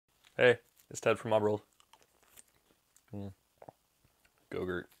Hey, it's Ted from Mob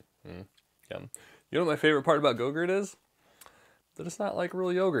Go-Gurt. Yum. You know what my favorite part about Go-Gurt is? That it's not like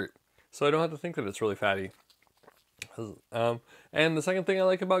real yogurt. So I don't have to think that it's really fatty. And the second thing I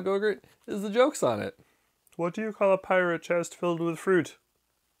like about Go-Gurt is the jokes on it. What do you call a pirate chest filled with fruit?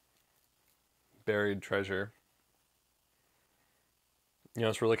 Buried treasure. You know,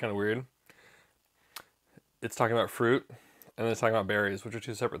 it's really kind of weird. It's talking about fruit, and then it's talking about berries, which are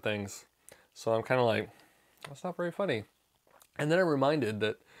two separate things. So I'm kind of like, that's not very funny. And then I'm reminded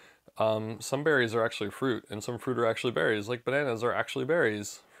that some berries are actually fruit, and some fruit are actually berries. Like bananas are actually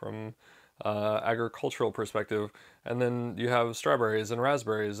berries from agricultural perspective. And then you have strawberries and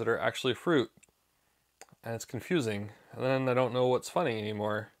raspberries that are actually fruit. And it's confusing. And then I don't know what's funny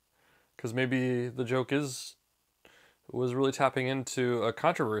anymore. Because maybe the joke was really tapping into a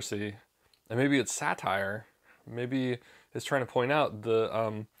controversy. And maybe it's satire. Maybe it's trying to point out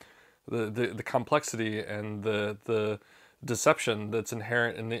the complexity and the deception that's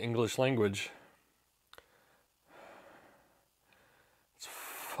inherent in the English language. It's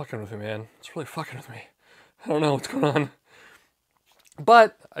fucking with me, man. It's really fucking with me. I don't know what's going on.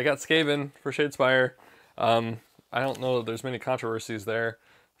 But I got Skaven for Shadespire. I don't know that there's many controversies there.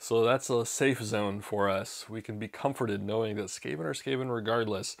 So that's a safe zone for us. We can be comforted knowing that Skaven are Skaven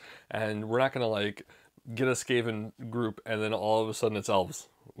regardless. And we're not going to like get a Skaven group and then all of a sudden it's elves.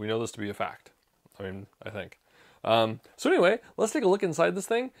 We know this to be a fact. I mean, I think. So anyway, let's take a look inside this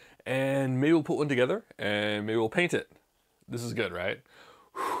thing and maybe we'll put one together and maybe we'll paint it. This is good, right?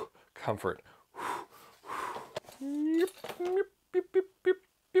 Whew, comfort.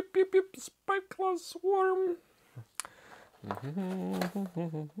 Spitclaw swarm.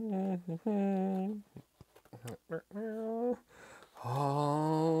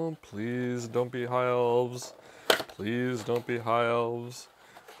 Oh, please don't be high elves. Please don't be high elves.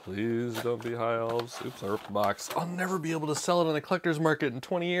 Please don't be high elves. Oops, I ripped the box. I'll never be able to sell it on the collector's market in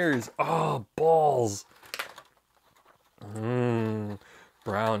 20 years. Oh, balls. Brown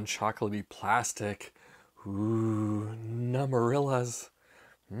chocolatey plastic. Ooh, namarillas.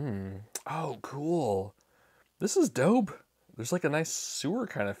 Oh, cool. This is dope. There's like a nice sewer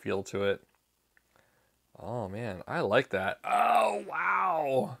kind of feel to it. Oh man, I like that. Oh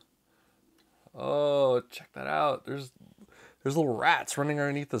wow. Oh, check that out. There's little rats running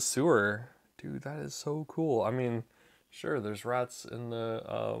underneath the sewer. Dude, that is so cool. I mean, sure, there's rats in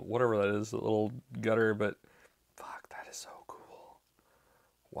the whatever that is, the little gutter, but fuck, that is so cool.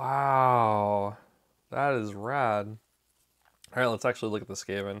 Wow. That is rad. All right, let's actually look at the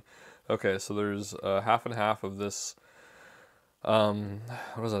Skaven. Okay, so there's half and half of this. What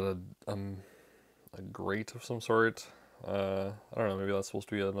is that? A grate of some sort. I don't know. Maybe that's supposed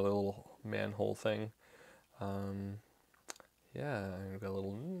to be another little manhole thing. Yeah, we've got a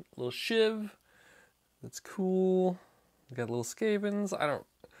little shiv. That's cool. We got little skavens.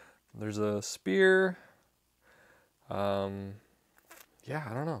 There's a spear. Yeah,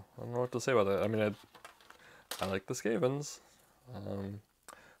 I don't know. I don't know what to say about that. I mean, I like the skavens. What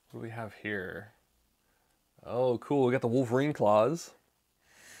do we have here? Oh, cool. We got the Wolverine claws.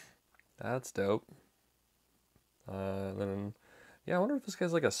 That's dope. Then, yeah, I wonder if this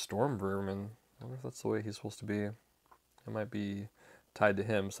guy's like a storm vermin. I wonder if that's the way he's supposed to be. It might be tied to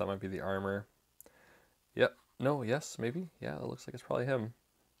him, so that might be the armor. Yep. No, yes, maybe. Yeah, it looks like it's probably him.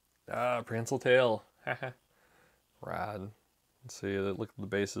 Ah, prehensile tail. Rad. Let's see, look at the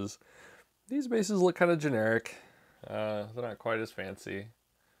bases. These bases look kind of generic. They're not quite as fancy.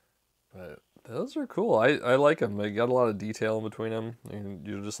 But those are cool. I like them. They got a lot of detail in between them. And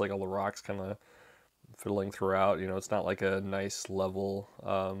you're just like all the rocks kind of fiddling throughout. You know, it's not like a nice level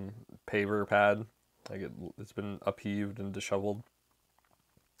paver pad. Like it's been upheaved and disheveled.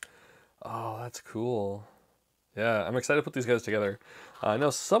 Oh, that's cool. Yeah, I'm excited to put these guys together. I know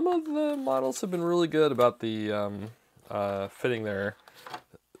some of the models have been really good about the fitting their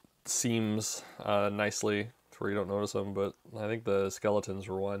seams nicely to where you don't notice them, but I think the skeletons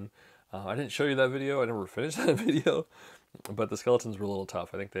were one. I didn't show you that video. I never finished that video, but the skeletons were a little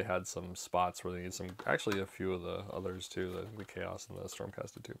tough. I think they had some spots where they need some, actually a few of the others too, the Chaos and the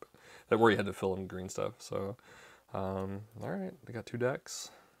Stormcasted too, but that where you had to fill in green stuff. So, all right, they got 2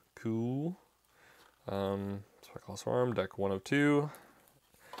 decks. Cool. Spitclaw Swarm, deck 1 of 2.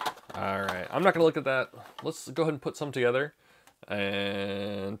 All right, I'm not gonna look at that. Let's go ahead and put some together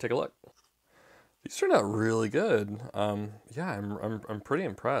and take a look. These turned out really good. Yeah, I'm pretty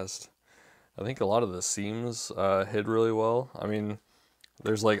impressed. I think a lot of the seams hid really well. I mean,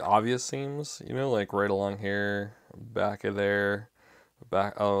 there's like obvious seams, you know, like right along here, back of there,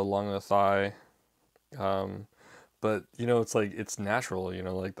 back along the thigh. but you know, it's like it's natural. You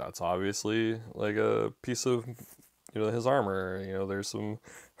know, like that's obviously like a piece of his armor. You know, there's some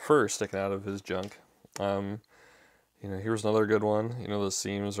fur sticking out of his junk. You know, here's another good one. You know, the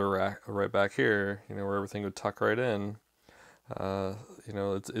seams are right back here. You know, where everything would tuck right in. You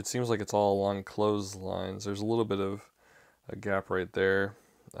know, it seems like it's all along clotheslines. There's a little bit of a gap right there.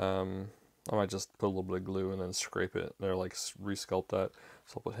 I might just put a little bit of glue and then scrape it, or like resculpt that.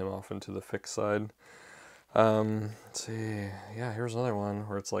 So I'll put him off into the fixed side. Let's see. Yeah, here's another one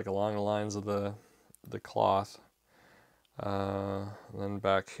where it's like along the lines of the cloth. And then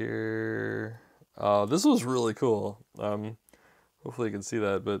back here. This was really cool. Hopefully you can see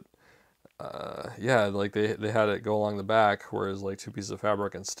that, but yeah, like they had it go along the back, whereas like two pieces of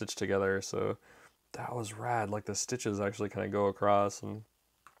fabric and stitched together. So that was rad. Like the stitches actually kind of go across, and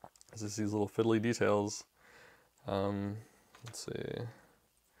it's just these little fiddly details. Let's see.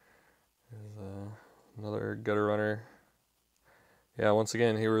 There's another gutter runner. Yeah, once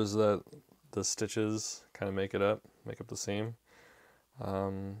again, here was the stitches kind of make up the seam.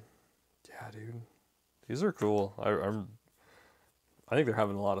 Yeah, dude, these are cool. I think they're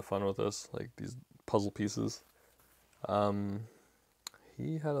having a lot of fun with this, like these puzzle pieces.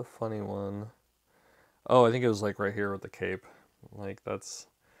 He had a funny one. Oh, I think it was like right here with the cape. Like that's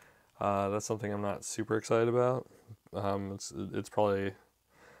something I'm not super excited about. It's probably,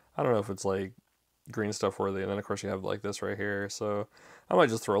 I don't know if it's like green stuff worthy, and then of course you have like this right here. So I might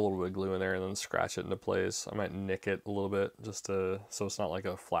just throw a little bit of glue in there and then scratch it into place. I might nick it a little bit just so it's not like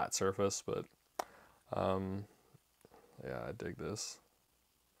a flat surface, but yeah, I dig this.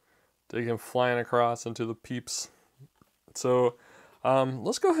 Dig him flying across into the peeps. So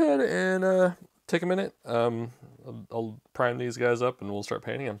let's go ahead and take a minute. I'll prime these guys up and we'll start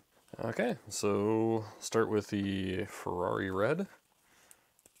painting them. Okay, so start with the Ferrari red. And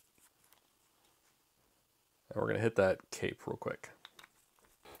we're going to hit that cape real quick.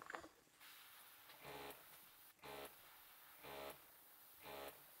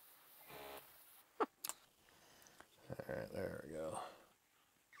 Alright, there we go.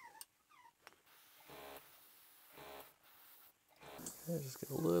 Okay, just get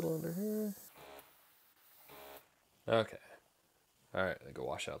a little under here. Okay. Alright, I go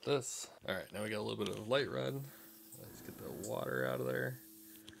wash out this. Alright, now we got a little bit of light red. Let's get the water out of there.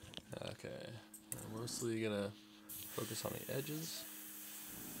 Okay, I'm mostly going to focus on the edges.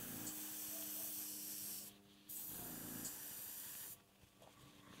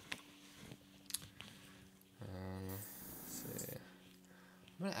 Let's see.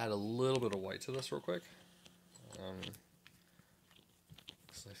 I'm going to add a little bit of white to this real quick.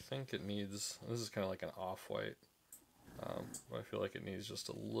 Because I think it needs, this is kind of like an off-white, but I feel like it needs just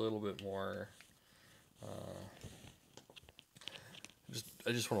a little bit more,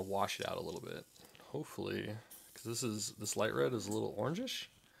 I just want to wash it out a little bit. Hopefully, because this light red is a little orangish.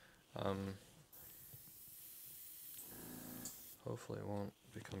 Hopefully it won't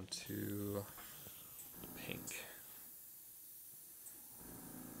become too pink.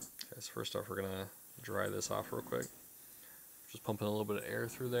 Okay, so first off we're going to dry this off real quick. Just pumping a little bit of air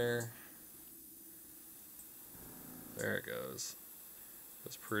through there. There it goes.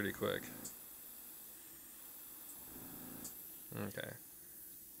 That's pretty quick. Okay.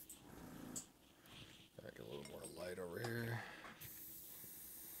 Get a little more light over here.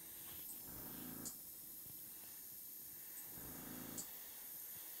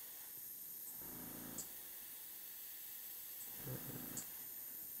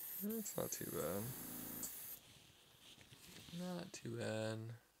 That's not too bad. Not too bad.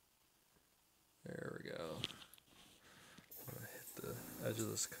 There we go. I'm gonna hit the edge of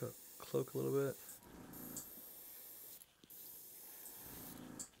this cloak a little bit.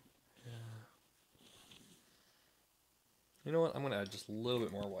 Yeah. You know what? I'm gonna add just a little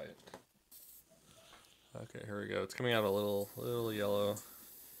bit more white. Okay, here we go. It's coming out a little yellow.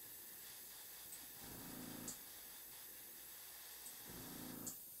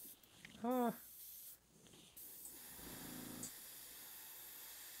 Ah.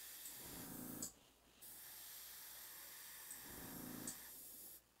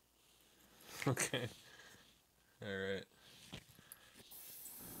 Okay. Alright.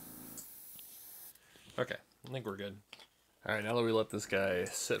 Okay, I think we're good. Alright, now that we let this guy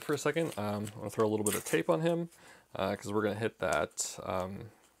sit for a second, I'm going to throw a little bit of tape on him, because we're going to hit that,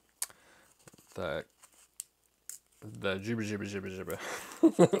 the jibba jibba jibba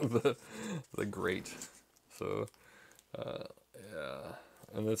jibba, the grate. So, yeah,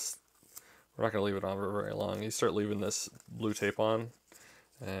 and this, we're not going to leave it on for very long. You start leaving this blue tape on,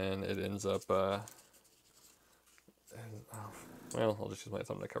 and it ends up, well, I'll just use my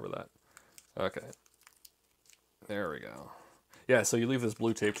thumb to cover that. Okay. There we go. Yeah, so you leave this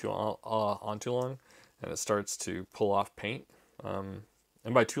blue tape on too long, and it starts to pull off paint. And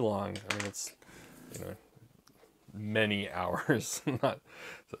by too long, I mean it's, you know, many hours. Not.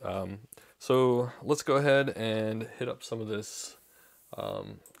 So let's go ahead and hit up some of this.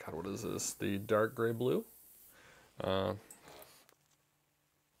 God, what is this? The dark gray blue. Okay.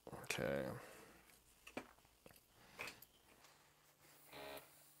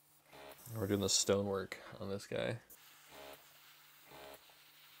 We're doing the stonework on this guy.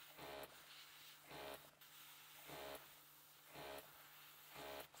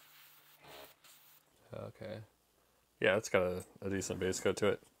 Okay. Yeah, it's got a decent base coat to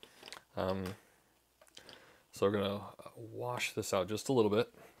it. So we're gonna wash this out just a little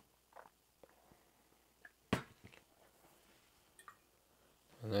bit.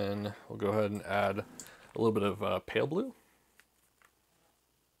 And then we'll go ahead and add a little bit of pale blue.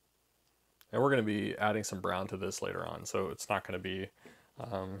 And we're going to be adding some brown to this later on, so it's not going to be,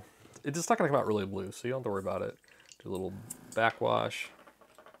 it's not going to come out really blue, so you don't have to worry about it. Do a little backwash.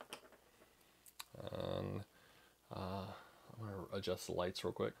 And I'm going to adjust the lights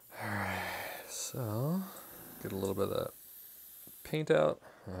real quick. Alright, so get a little bit of that paint out.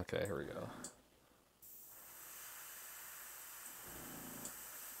 Okay, here we go.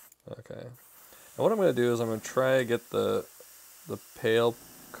 Okay. And what I'm going to do is I'm going to try to get the pale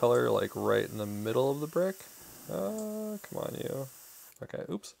color like right in the middle of the brick. Come on, you. Okay,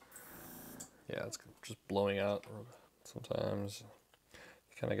 oops. Yeah, it's just blowing out sometimes. You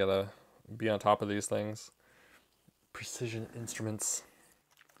kind of gotta be on top of these things. Precision instruments.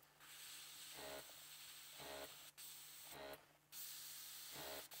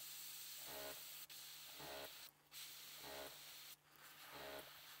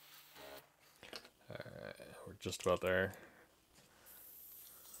 Alright, we're just about there.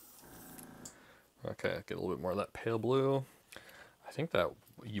 Okay, get a little bit more of that pale blue. I think that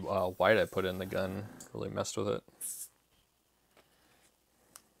white I put in the gun really messed with it.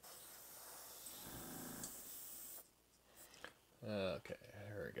 Okay,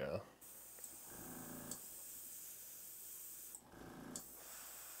 here we go.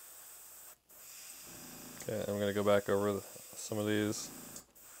 Okay, I'm gonna go back over some of these.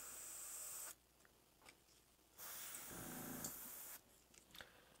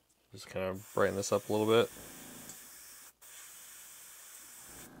 Just kind of brighten this up a little bit.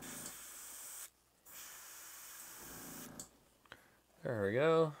 There we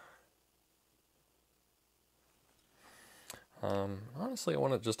go. Honestly, I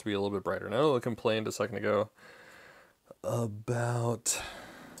want it just to be a little bit brighter. Now I complained a second ago about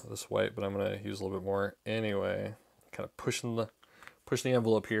this white, but I'm gonna use a little bit more anyway. Kind of pushing the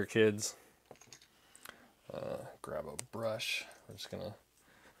envelope here, kids. Grab a brush. We're just gonna.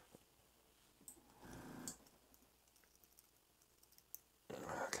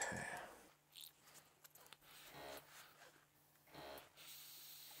 Okay.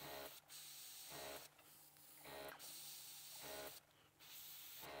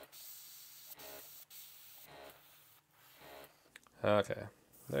 Okay,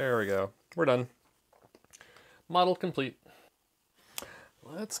 there we go. We're done. Model complete.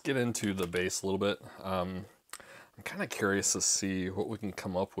 Let's get into the base a little bit. I'm kind of curious to see what we can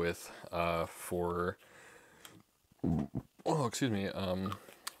come up with for, oh, excuse me,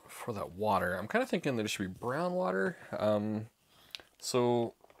 for that water. I'm kind of thinking that it should be brown water.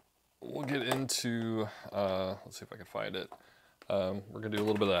 So we'll get into, let's see if I can find it. We're gonna do a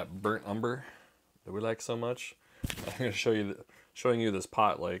little bit of that burnt umber that we like so much. I'm gonna show you showing you this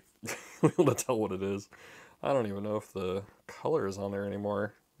pot, like, you'll be able to tell what it is. I don't even know if the color is on there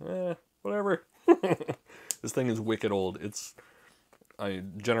anymore. Whatever. This thing is wicked old. It's,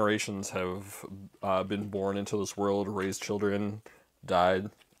 generations have been born into this world, raised children,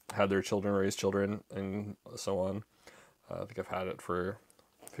 died, had their children raise children, and so on. I think I've had it for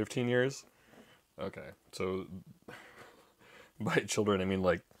 15 years. Okay, so by children I mean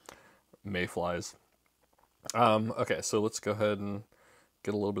like mayflies. Okay, so let's go ahead and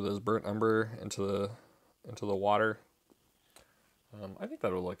get a little bit of this burnt umber into the water. I think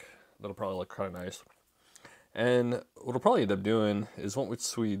that'll probably look kind of nice. And what we'll probably end up doing is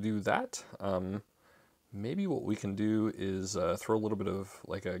once we do that, maybe what we can do is throw a little bit of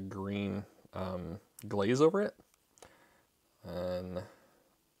like a green glaze over it, and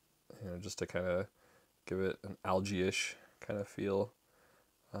just to kind of give it an algae-ish kind of feel.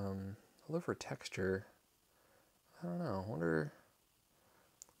 Although for texture, I don't know. I wonder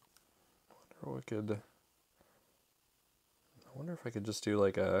if I could just do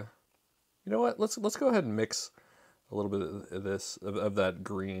like a. You know what? Let's go ahead and mix a little bit of that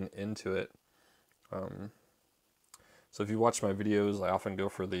green into it. So if you watch my videos, I often go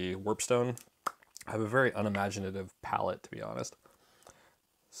for the warpstone. I have a very unimaginative palette, to be honest.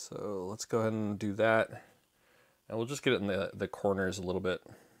 So let's go ahead and do that. And we'll just get it in the corners a little bit.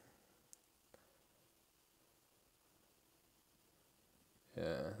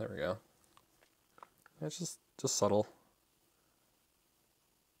 Yeah, there we go. It's just subtle.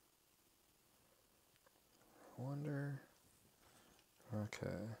 Wonder.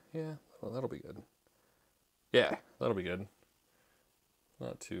 Okay, yeah, well, that'll be good. Yeah, that'll be good.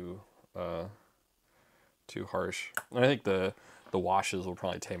 Not too harsh. And I think the washes will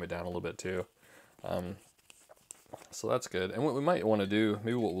probably tame it down a little bit too. So that's good. And what we might want to do,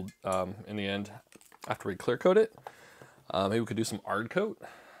 maybe what we'll in the end, after we clear coat it, maybe we could do some ard coat.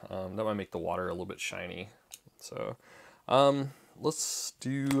 That might make the water a little bit shiny. So let's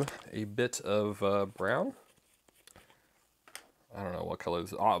do a bit of brown. I don't know what color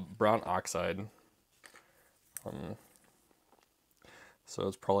this is. Brown oxide. So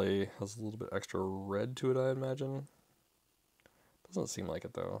it's probably has a little bit extra red to it, I imagine. Doesn't seem like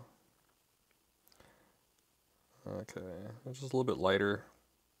it though. Okay, it's just a little bit lighter.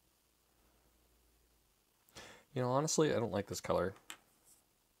 You know, honestly, I don't like this color.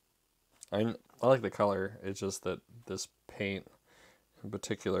 I like the color, it's just that this paint in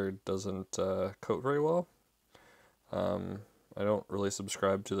particular doesn't coat very well. I don't really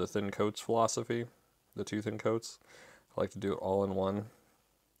subscribe to the thin coats philosophy, the 2 thin coats. I like to do it all in one.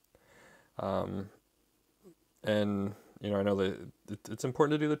 And, you know, I know that it's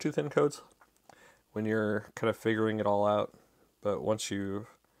important to do the 2 thin coats when you're kind of figuring it all out, but once you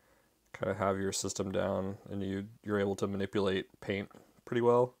kind of have your system down and you're able to manipulate paint pretty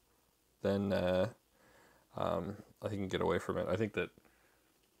well, then I think you can get away from it. I think that,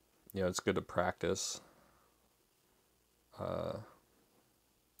 you know, it's good to practice with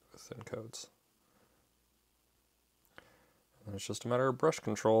thin coats. And it's just a matter of brush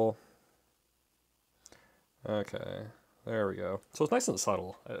control. Okay, there we go. So it's nice and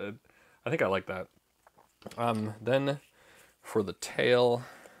subtle. I think I like that. Then for the tail,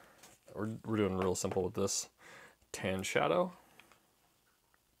 we're doing real simple with this tan shadow.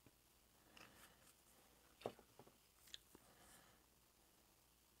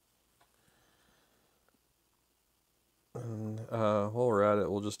 And while we're at it,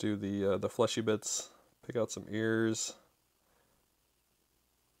 we'll just do the fleshy bits. Pick out some ears.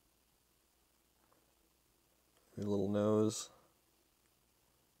 Maybe a little nose.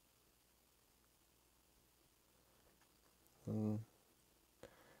 And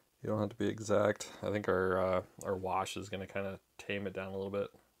you don't have to be exact. I think our wash is going to kind of tame it down a little bit.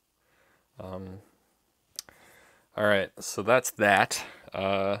 All right, so that's that.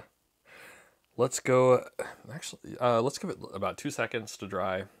 Let's go. Actually, let's give it about 2 seconds to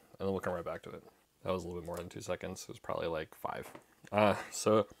dry, and then we'll come right back to it. That was a little bit more than 2 seconds. It was probably like 5.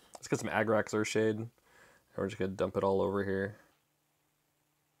 So let's get some Agrax Earthshade, and we're just gonna dump it all over here.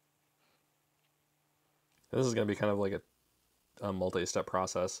 And this is gonna be kind of like a multi-step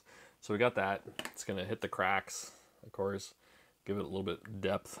process. So we got that. It's gonna hit the cracks, of course, give it a little bit of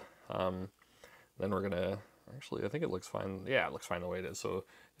depth. Then we're gonna, actually, I think it looks fine. Yeah, it looks fine the way it is. So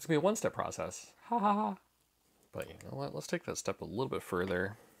it's gonna be a 1-step process. Ha ha ha. But you know what? Let's take that step a little bit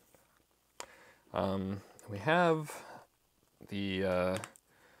further. We have the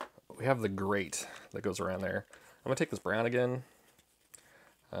grate that goes around there. I'm gonna take this brown again,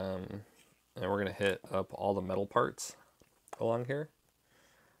 and we're gonna hit up all the metal parts along here.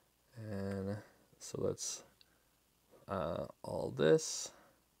 And so that's all this.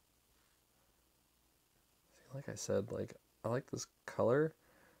 Like I said, like I like this color,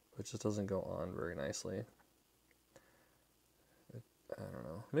 but it just doesn't go on very nicely. I don't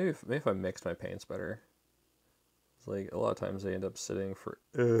know. Maybe if I mix my paints better. It's like a lot of times they end up sitting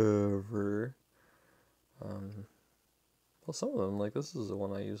forever. Well, some of them, like this is the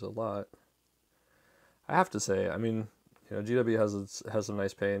one I use a lot. I have to say, I mean, you know, GW has some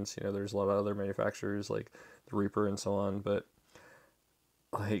nice paints. You know, there's a lot of other manufacturers like the Reaper and so on, but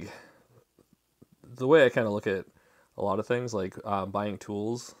like the way I kind of look at a lot of things, like buying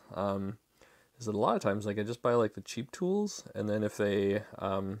tools, is that a lot of times like I just buy like the cheap tools, and then if they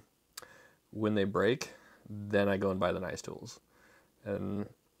when they break, then I go and buy the nice tools, and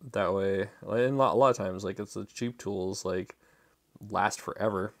that way, and a lot of times like it's the cheap tools like last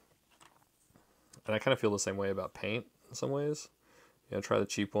forever. And I kind of feel the same way about paint in some ways. You know, try the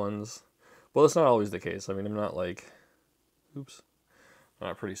cheap ones. Well, it's not always the case. I mean, I'm not like, oops, I'm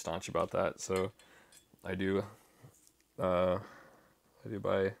not pretty staunch about that. So I do buy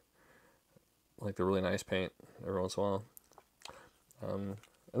like the really nice paint every once in a while. And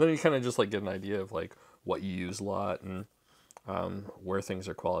then you kind of just like get an idea of like what you use a lot and where things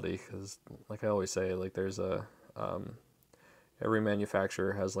are quality. Because like I always say, like there's a every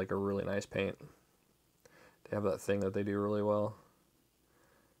manufacturer has like a really nice paint. They have that thing that they do really well.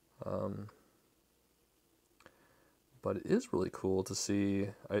 But it is really cool to see.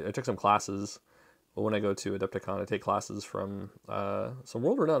 I took some classes. Well, when I go to Adepticon, I take classes from some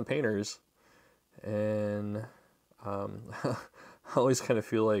world-renowned painters, and I always kind of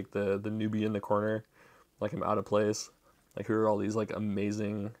feel like the newbie in the corner, like I'm out of place. Like here are all these like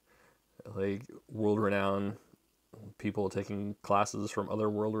amazing, like world-renowned people taking classes from other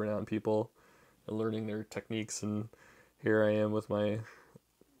world-renowned people and learning their techniques, and here I am with my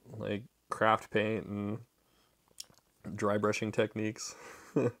like craft paint and dry brushing techniques.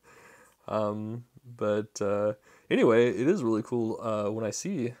 But anyway, it is really cool when I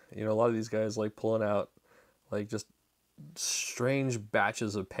see, you know, a lot of these guys like pulling out like just strange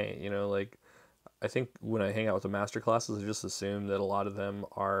batches of paint, you know, like I think when I hang out with the master classes, I just assume that a lot of them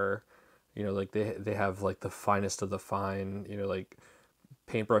are, you know, like they have like the finest of the fine, you know, like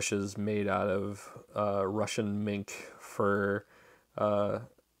paintbrushes made out of Russian mink fur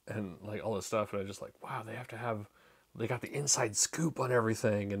and like all this stuff. And I just like, wow, they got the inside scoop on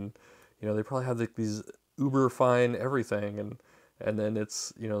everything. And, you know, they probably have like these uber fine everything. And then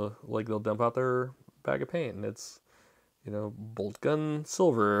it's, you know, like they'll dump out their bag of paint and it's, you know, bolt gun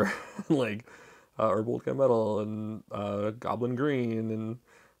silver, like, or bolt gun metal and goblin green and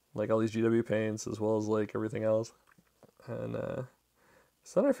like all these GW paints as well as like everything else. And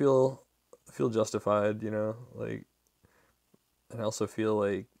so then I feel justified, you know, like, and I also feel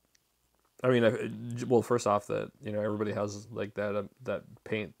like, I mean, well, first off, that, you know, everybody has like that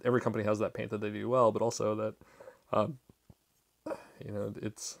paint. Every company has that paint that they do well, but also that, you know,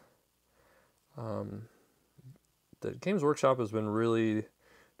 it's the Games Workshop has been really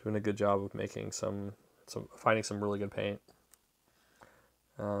doing a good job of making finding some really good paint.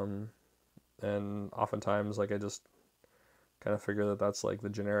 And oftentimes, like I just kind of figure that that's like the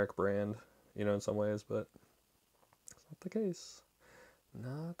generic brand, you know, in some ways, but it's not the case.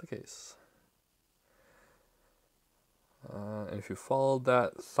 Not the case. And if you followed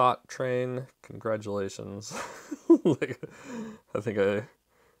that thought train, congratulations. Like, I think I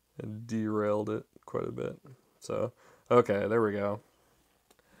derailed it quite a bit. So, okay, there we go.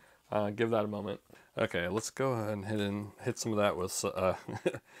 Give that a moment. Okay, let's go ahead and hit some of that with,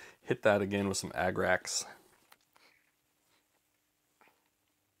 hit that again with some Agrax.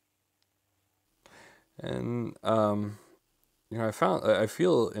 And, you know, I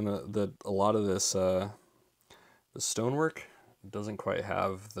feel that a lot of this, the stonework doesn't quite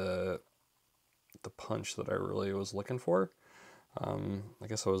have the punch that I really was looking for. I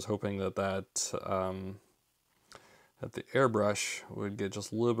guess I was hoping that the airbrush would get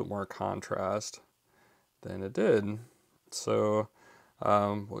just a little bit more contrast than it did. So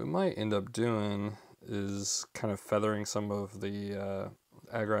what we might end up doing is kind of feathering some of the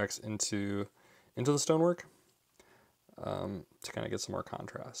Agrax into the stonework to kind of get some more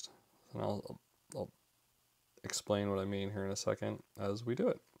contrast. And I'll explain what I mean here in a second as we do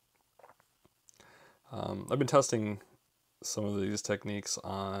it. I've been testing some of these techniques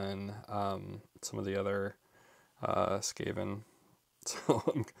on some of the other skaven, so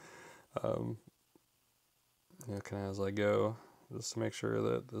you know, kind of as I go, just to make sure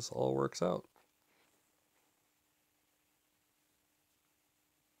that this all works out.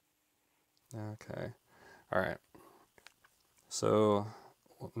 Okay, all right. So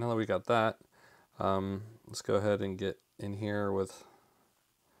now that we got that, let's go ahead and get in here with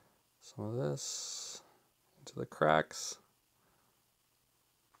some of this into the cracks.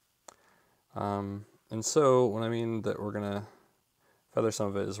 And so what I mean that we're gonna feather some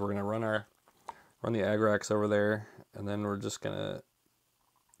of it is we're gonna run the Agrax over there, and then we're just gonna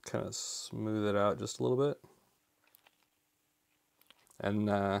kind of smooth it out just a little bit, and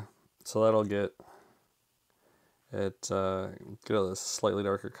so that'll get it get a slightly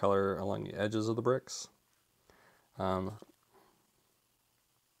darker color along the edges of the bricks. That's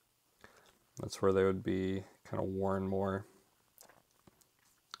where they would be kind of worn more.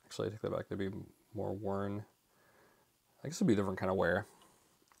 Actually, I take that back. They'd be more worn. I guess it'd be a different kind of wear,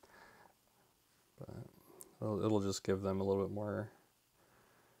 but it'll just give them a little bit more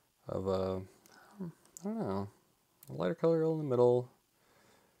of a, I don't know, a lighter color in the middle.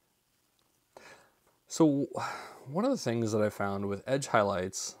 So one of the things that I found with edge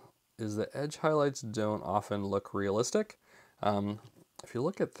highlights is that edge highlights don't often look realistic. If you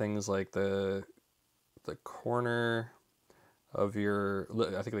look at things like the corner of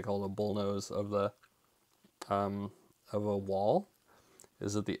I think they call it a bullnose of a wall.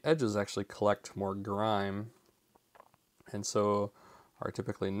 is that the edges actually collect more grime, and so are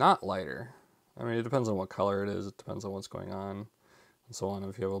typically not lighter. I mean, it depends on what color it is, it depends on what's going on, and so on.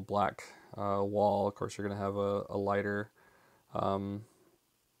 If you have a black wall, of course you're going to have a lighter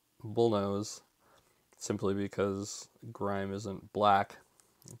bullnose, simply because grime isn't black.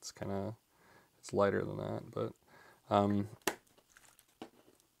 It's lighter than that, but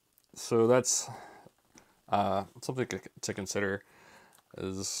so that's something to consider.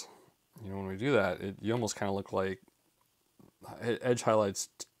 Is, you know, when we do that, you almost kind of look like edge highlights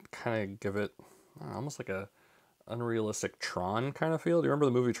kind of give it almost like a unrealistic Tron kind of feel. Do you remember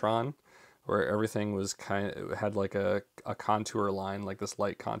the movie Tron, where everything was it had like a contour line, like this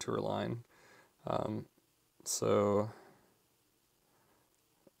light contour line? So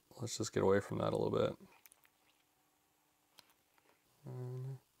let's just get away from that a little bit. So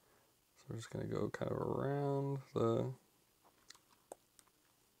we're just going to go kind of around the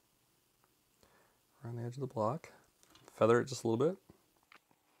edge of the block, feather it just a little bit,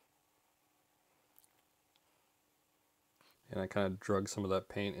 and I kind of drug some of that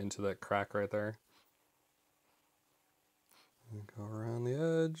paint into that crack right there. And go around the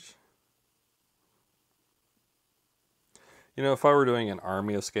edge. You know, if I were doing an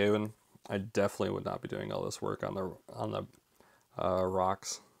army of Skaven, I definitely would not be doing all this work on the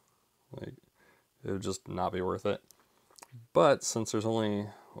rocks. Like, it would just not be worth it. But since there's only,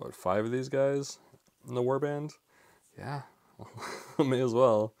 what, 5 of these guys in the warband, yeah, may as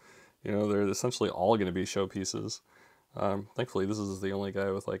well. You know, they're essentially all going to be showpieces. Thankfully, this is the only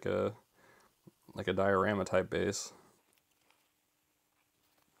guy with like a diorama type base.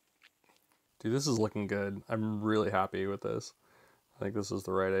 Dude, this is looking good. I'm really happy with this. I think this is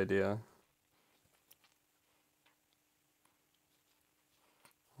the right idea.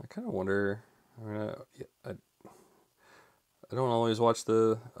 I kind of wonder. I mean, I don't always watch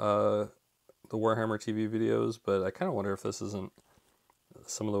the Warhammer TV videos, but I kind of wonder if this isn't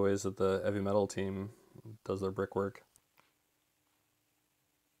some of the ways that the heavy metal team does their brickwork.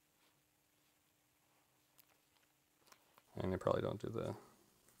 And they probably don't do the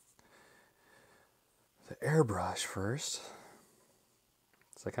airbrush first.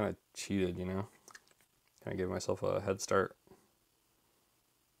 So I kind of cheated, you know. Kind of gave myself a head start.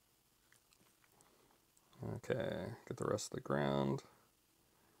 Okay, get the rest of the ground.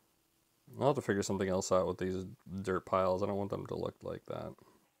 I'll have to figure something else out with these dirt piles. I don't want them to look like that.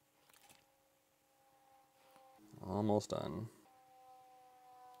 Almost done.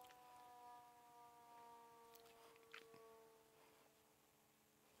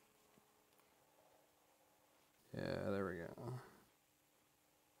 Yeah, there we go.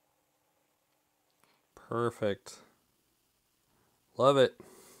 Perfect. Love it.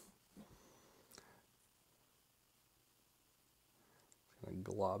 Just gonna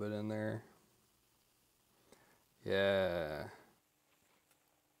glob it in there. Yeah.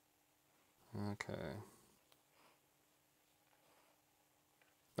 Okay.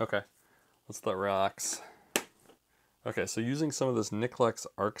 Okay. Let's the rocks. Okay, so using some of this Niclex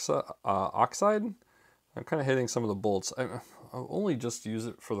oxide, I'm kind of hitting some of the bolts. I've only just used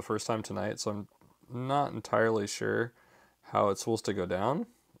it for the first time tonight, so I'm not entirely sure how it's supposed to go down.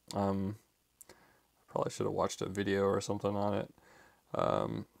 Probably should have watched a video or something on it.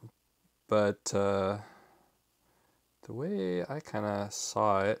 But the way I kind of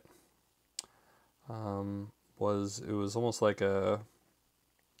saw it was it was almost like a,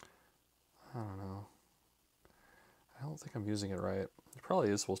 I don't know. I don't think I'm using it right. It probably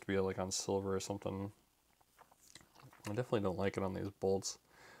is supposed to be like on silver or something. I definitely don't like it on these bolts.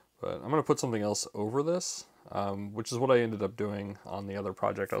 But I'm going to put something else over this, which is what I ended up doing on the other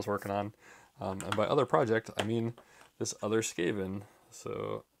project I was working on. And by other project, I mean this other Skaven.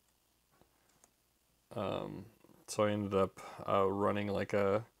 So I ended up running like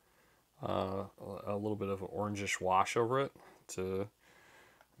a little bit of an orangish wash over it to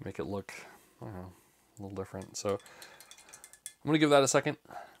make it look, I don't know, a little different. So I'm going to give that a second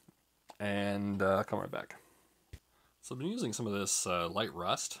and come right back. So I've been using some of this light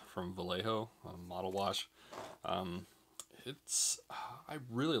rust from Vallejo model wash. I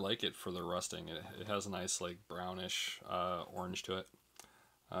really like it for the rusting. It has a nice like brownish orange to it.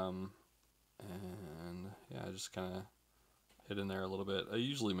 And yeah, I just kind of hit in there a little bit. I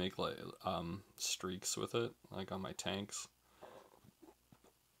usually make like streaks with it, like on my tanks.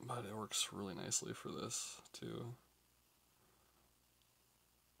 But it works really nicely for this too.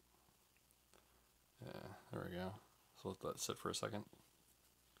 Yeah, there we go. So let that sit for a second.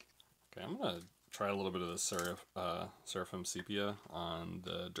 Okay, I'm gonna try a little bit of the Seraphim Sepia on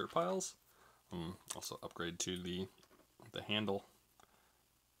the dirt piles. Also upgrade to the handle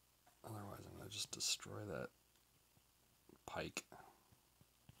just destroy that pike.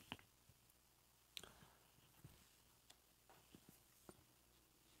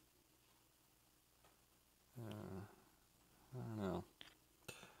 I don't know.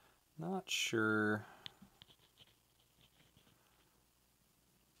 Not sure.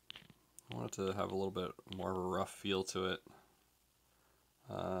 I want it to have a little bit more of a rough feel to it.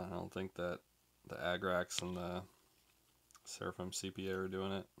 I don't think that the Agrax and the Seraphim Sepia are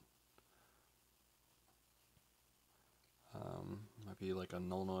doing it. Might be like a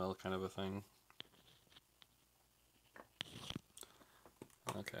null oil kind of a thing.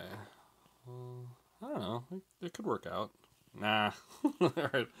 Okay. I don't know. It could work out. Nah.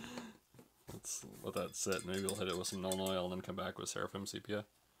 Alright. Let's let that sit. Maybe we'll hit it with some null oil and then come back with Seraphim Sepia.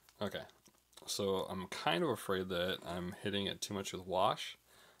 Okay. So I'm kind of afraid that I'm hitting it too much with wash.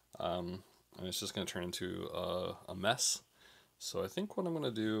 And it's just going to turn into a mess. So I think what I'm going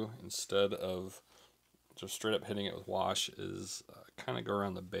to do instead of just straight up hitting it with wash is kind of go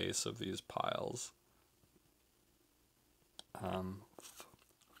around the base of these piles.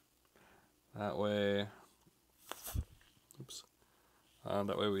 That way, oops.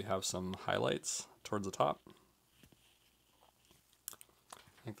 That way we have some highlights towards the top.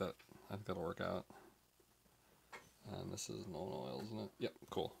 I think that'll work out. And this is null oil, isn't it? Yep,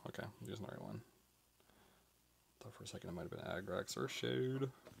 cool. Okay, I'm using the right one. Thought for a second it might have been Agrax or Shade.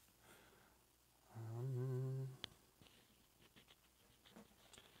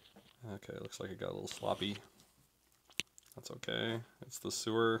 Okay, looks like it got a little sloppy. That's okay. It's the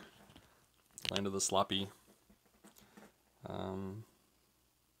sewer. Land of the sloppy.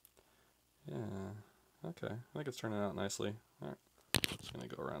 Yeah. Okay. I think it's turning out nicely. Alright. Just gonna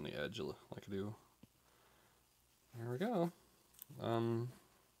go around the edge like I do. There we go. You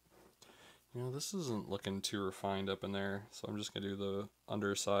know, this isn't looking too refined up in there, so I'm just gonna do the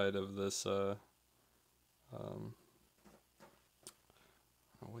underside of this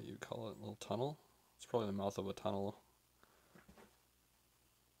what you call it, little tunnel. It's probably the mouth of a tunnel.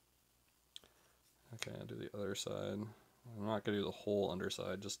 Okay, I'll do the other side. I'm not gonna do the whole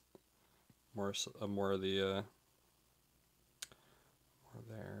underside, just more of the more there.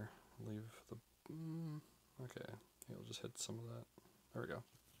 Leave the okay. We'll just hit some of that. There we go.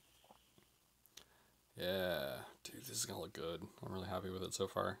 Yeah, dude, this is gonna look good. I'm really happy with it so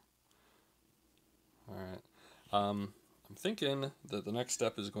far. All right. I'm thinking that the next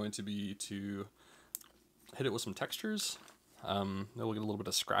step is going to be to hit it with some textures. Then we'll get a little bit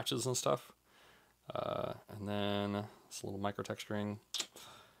of scratches and stuff. And then it's a little micro texturing.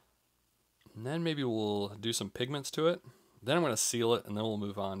 And then maybe we'll do some pigments to it. Then I'm going to seal it, and then we'll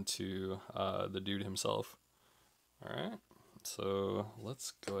move on to the dude himself. Alright, so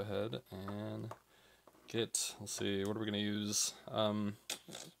let's go ahead and let's see, what are we going to use?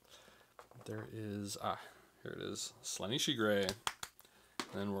 There is, here it is, Slaaneshi Gray. And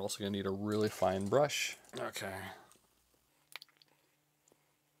then we're also going to need a really fine brush. Okay.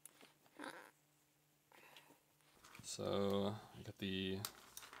 So I got the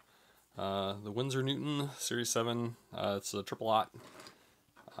Winsor Newton Series 7. It's a triple aught.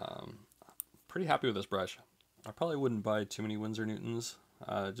 Pretty happy with this brush. I probably wouldn't buy too many Winsor Newtons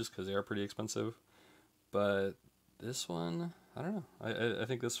just because they are pretty expensive. But this one, I don't know. I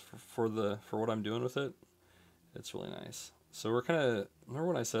think this for what I'm doing with it, it's really nice. So we're kind of, remember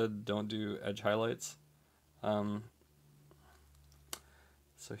when I said don't do edge highlights? So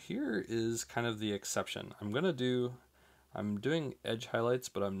here is kind of the exception. I'm doing edge highlights,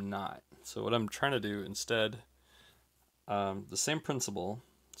 but I'm not. So what I'm trying to do instead, the same principle.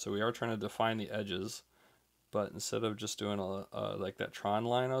 So we are trying to define the edges, but instead of just doing like that Tron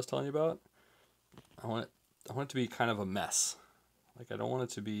line I was telling you about, I want it to be kind of a mess. Like I don't want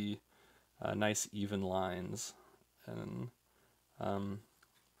it to be nice even lines, and I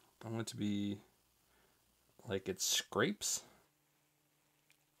want it to be like it scrapes.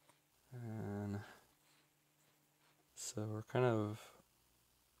 And so we're kind of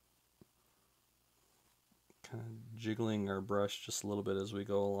jiggling our brush just a little bit as we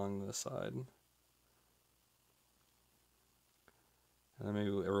go along the side. And then maybe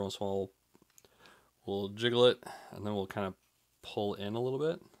every once in a while we'll jiggle it, and then we'll kind of pull in a little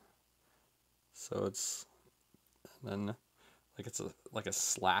bit. So it's, and then like it's like a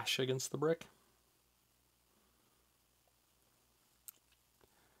slash against the brick.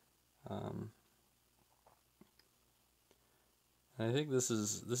 And I think this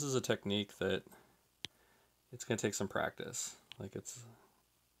is a technique that it's going to take some practice. Like it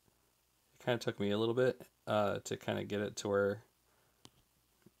kind of took me a little bit to kind of get it to where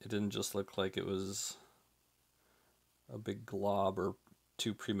it didn't just look like it was a big glob or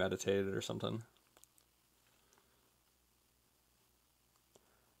too premeditated or something.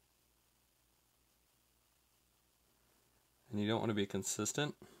 And you don't want to be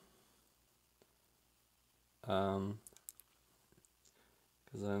consistent. Because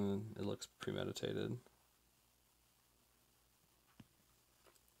then it looks premeditated.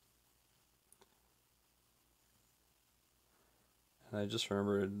 And I just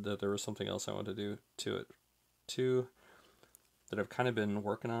remembered that there was something else I wanted to do to it too, that I've kind of been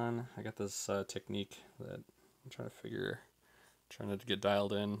working on. I got this technique that I'm trying to get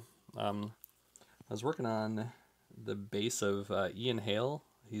dialed in. I was working on the base of Ian Hale.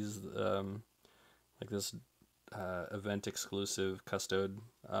 He's like this event exclusive custode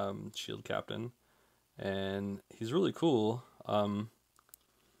shield captain, and he's really cool.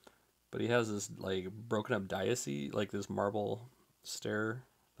 But he has this like broken up diocese, like this marble stair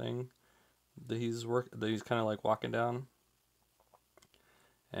thing that he's kind of like walking down,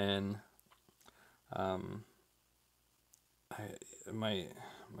 and my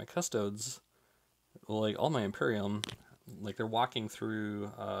custodes, well, like all my Imperium, like they're walking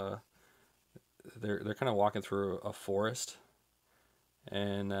through they're kind of walking through a forest,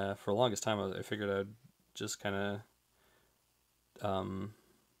 and for the longest time I figured I'd just kind of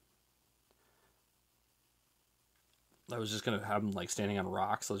I was just gonna have them like standing on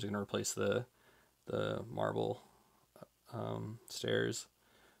rocks. I was gonna replace the marble stairs,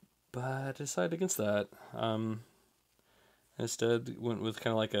 but I decided against that. Instead, went with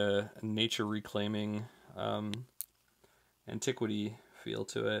kind of like a nature reclaiming antiquity feel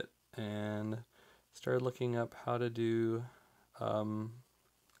to it, and started looking up how to do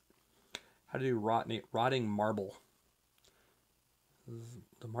rotting marble.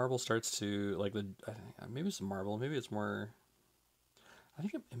 The marble starts to like maybe it's marble, maybe it's more. I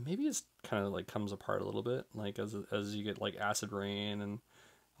think maybe it's kind of like comes apart a little bit, like as you get like acid rain and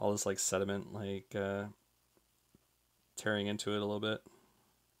all this like sediment like tearing into it a little bit.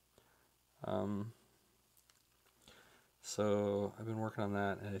 So I've been working on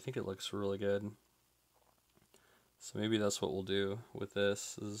that, and I think it looks really good. So maybe that's what we'll do with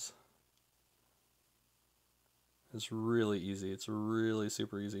this. It's really easy. It's a really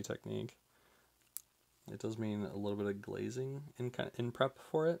super easy technique. It does mean a little bit of glazing in prep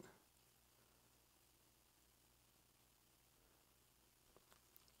for it.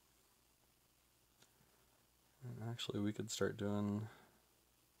 And actually, we could start doing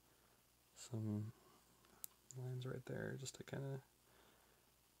some lines right there just to kind of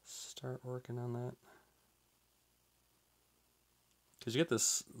start working on that. Because you get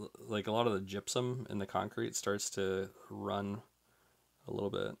this, like a lot of the gypsum in the concrete starts to run a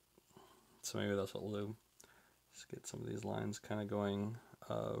little bit. So maybe that's what we'll do. Just get some of these lines kind of going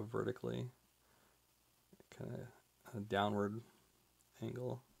vertically, kind of a downward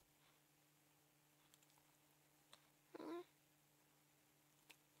angle.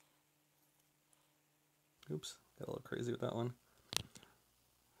 Oops, got a little crazy with that one.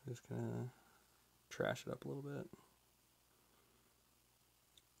 Just gonna trash it up a little bit.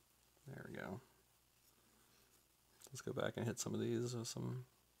 There we go. Let's go back and hit some of these with some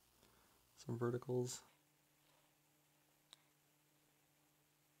verticals.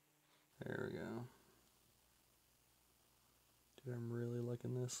 There we go. Dude, I'm really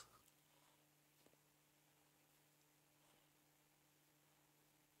liking this.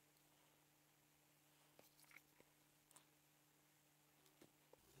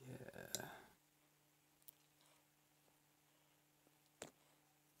 Yeah.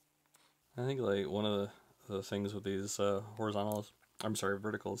 I think like one of the things with these verticals,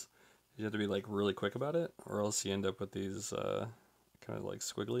 you have to be like really quick about it, or else you end up with these kind of like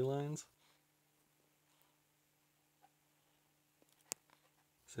squiggly lines.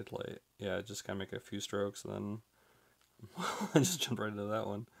 So like, yeah, just kind of make a few strokes, and then I just jumped right into that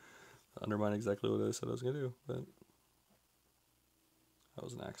one. Undermine exactly what I said I was gonna do, but that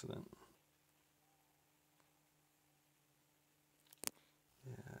was an accident.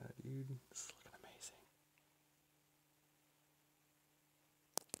 Yeah, dude, this is looking amazing.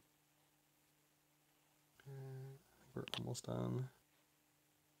 I think we're almost done.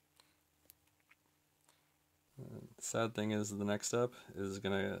 The sad thing is the next step is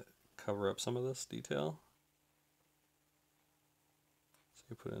gonna cover up some of this detail. So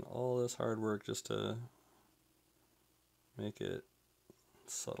you put in all this hard work just to make it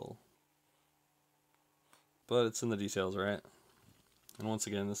subtle. But it's in the details, right? And once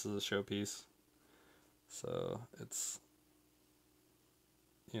again, this is a showpiece, so it's,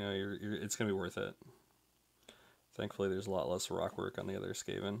 you know, it's gonna be worth it. Thankfully, there's a lot less rock work on the other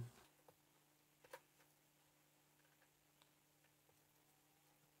skaven.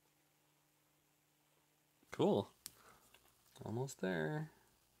 Cool. Almost there.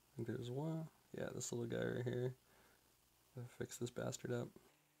 I think there's one. Yeah, this little guy right here. Gotta fix this bastard up.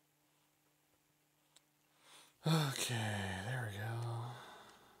 Okay, there we go.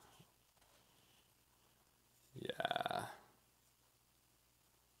 Yeah.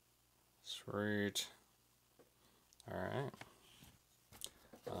 Sweet. Alright.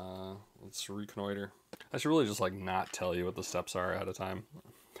 Let's reconnoiter. I should really just like not tell you what the steps are ahead of time.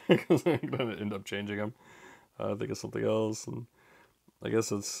 Because I'm gonna end up changing them. Think of something else, and I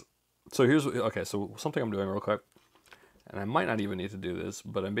guess it's... So here's... Okay, so something I'm doing real quick, and I might not even need to do this,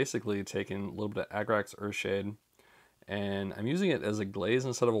 but I'm basically taking a little bit of Agrax Earthshade, and I'm using it as a glaze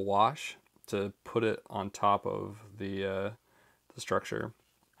instead of a wash to put it on top of the structure.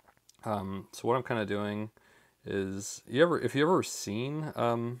 So what I'm kind of doing is, if you ever seen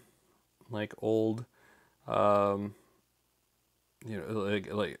like old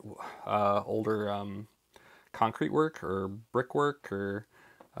older concrete work or brickwork, or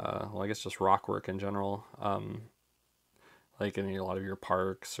well, I guess just rock work in general, like in a lot of your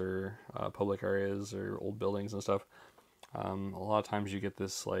parks or public areas or old buildings and stuff. A lot of times you get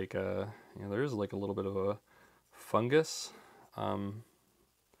this like there's like a little bit of a fungus, or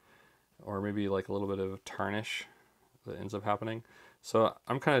maybe like a little bit of tarnish that ends up happening. So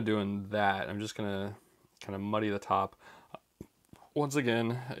I'm kind of doing that. I'm just gonna kind of muddy the top. Once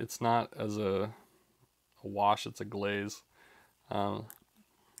again, it's not as a wash, it's a glaze.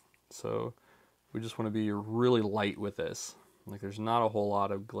 So we just want to be really light with this. Like there's not a whole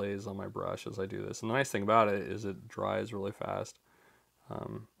lot of glaze on my brush as I do this. And the nice thing about it is it dries really fast.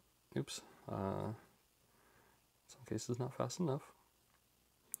 Oops. In some cases not fast enough.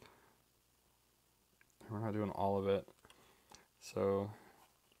 We're not doing all of it. So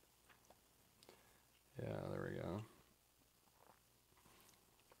yeah, there we go.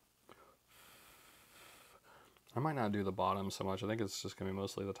 I might not do the bottom so much. I think it's just going to be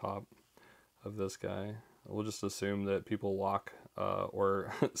mostly the top of this guy. We'll just assume that people walk,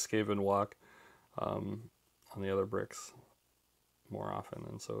 or skaven walk, on the other bricks more often,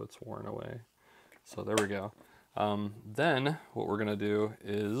 and so it's worn away. So there we go. Then what we're going to do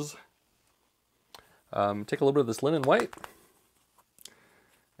is take a little bit of this linen white,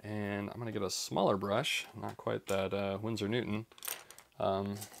 and I'm going to get a smaller brush, not quite that Winsor Newton.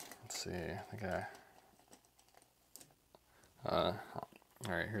 Let's see, I think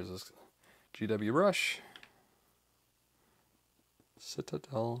alright, here's this GW brush.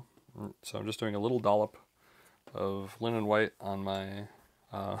 Citadel. So I'm just doing a little dollop of linen white on my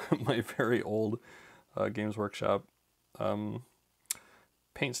my very old Games Workshop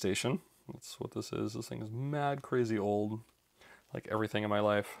paint station. That's what this is. This thing is mad crazy old, like everything in my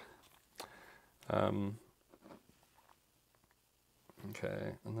life. Okay,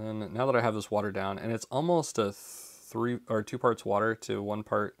 and then now that I have this watered down, and it's almost a 2 parts water to 1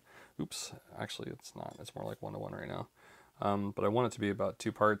 part. Oops, actually it's not. It's more like 1 to 1 right now. But I want it to be about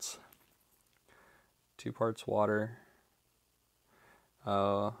 2 parts. 2 parts water,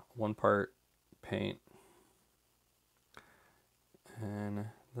 1 part paint, and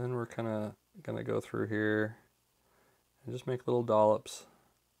then we're kind of gonna go through here and just make little dollops.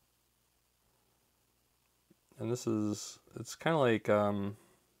 And this is, it's kind of like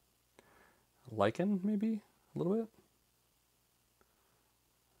lichen, maybe a little bit.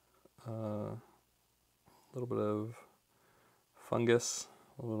 A little bit of fungus,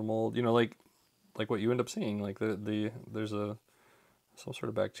 a little mold, you know, like what you end up seeing, like there's some sort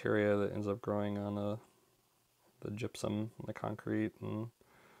of bacteria that ends up growing on the gypsum, the concrete, and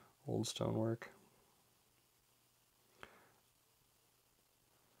old stonework.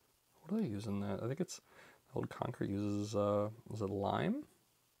 What do they use in that? I think it's old concrete uses is it lime?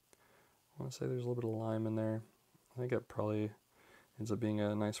 I want to say there's a little bit of lime in there. I think it probably ends up being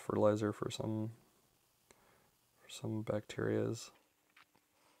a nice fertilizer for some bacterias.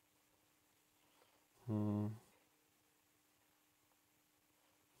 I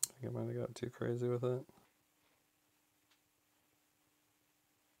think I might have got too crazy with it.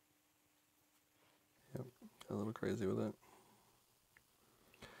 Yep, got a little crazy with it.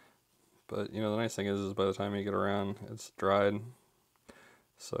 But you know, the nice thing is by the time you get around, it's dried.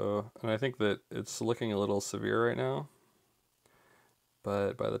 So, and I think that it's looking a little severe right now,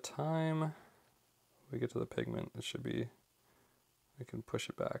 but by the time we get to the pigment, it should be, we can push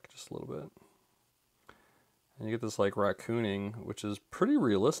it back just a little bit. And you get this like raccooning, which is pretty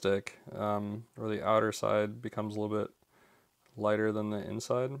realistic, where the outer side becomes a little bit lighter than the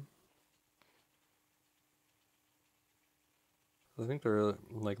inside. I think they're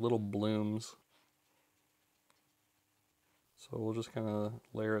like little blooms. So we'll just kind of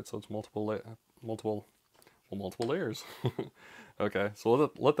layer it so it's multiple multiple layers. Okay,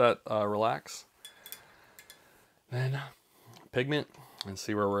 so let that relax. Then pigment and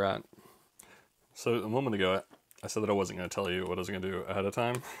see where we're at. So a moment ago, I said that I wasn't going to tell you what I was going to do ahead of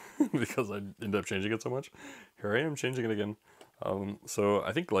time because I ended up changing it so much. Here I am changing it again. So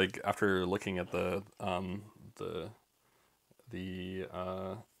I think like after looking at the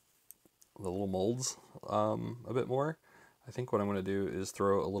little molds a bit more, I think what I'm going to do is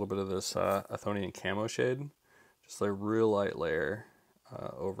throw a little bit of this Athonian camo shade, just a real light layer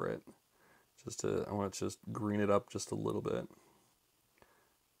over it. I want to just green it up just a little bit.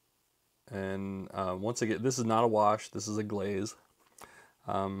 And once again, this is not a wash, this is a glaze.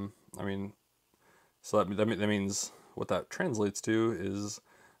 I mean, so that means what that translates to is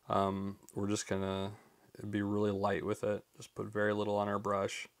we're just gonna be really light with it. Just put very little on our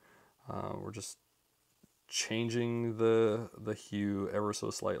brush. We're just changing the hue ever so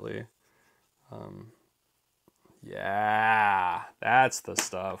slightly. Yeah, that's the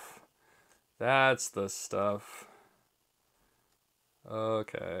stuff. That's the stuff.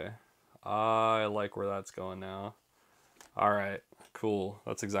 Okay. I like where that's going now. All right, cool.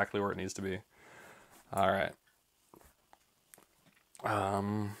 That's exactly where it needs to be. All right.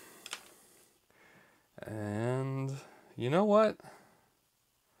 And you know what?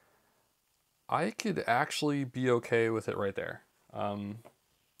 I could actually be okay with it right there.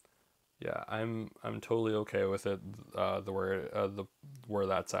 Yeah, I'm totally okay with it. Where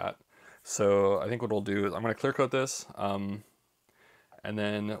that's at. So I think what we'll do is I'm gonna clear coat this, and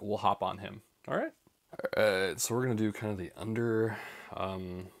then we'll hop on him. All right. All right. So we're gonna do kind of the under.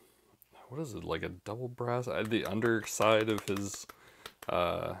 What is it, like a double brass? The underside of his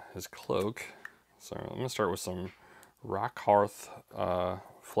cloak. So I'm gonna start with some rock hearth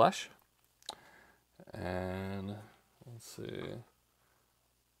flesh, and let's see.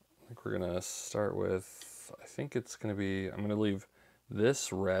 I think we're gonna start with. I think it's gonna be. I'm gonna leave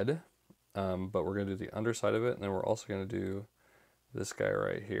this red, but we're gonna do the underside of it, and then we're also gonna do this guy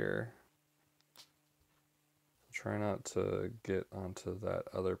right here. Try not to get onto that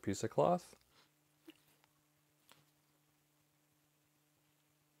other piece of cloth.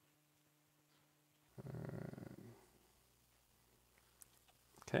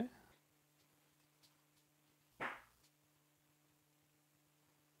 Okay.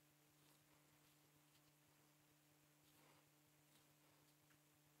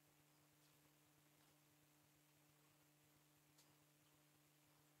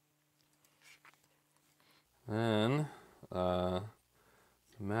 Then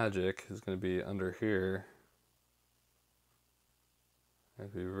magic is going to be under here. I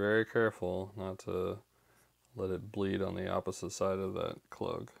have to be very careful not to let it bleed on the opposite side of that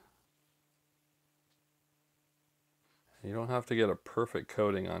cloak. You don't have to get a perfect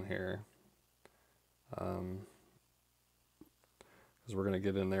coating on here, because we're going to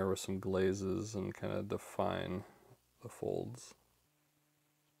get in there with some glazes and kind of define the folds.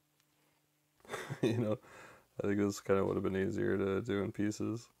 You know, I think this kind of would have been easier to do in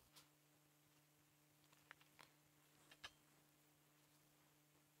pieces.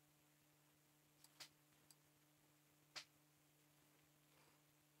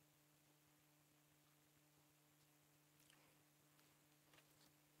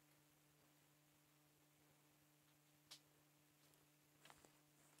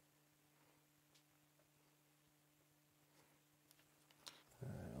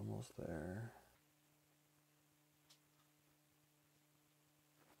 Almost there.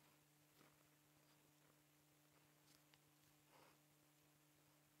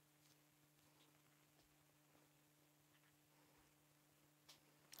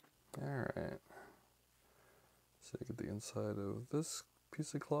 Alright. So you get the inside of this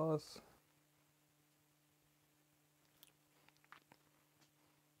piece of cloth.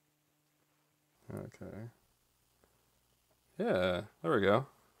 Okay. Yeah, there we go.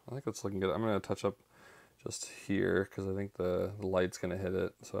 I think it's looking good. I'm going to touch up just here because I think the light's going to hit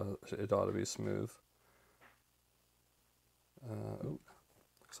it, so it ought to be smooth. Oh,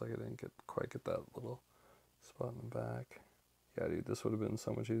 looks like I didn't quite get that little spot in the back. Yeah, dude, this would have been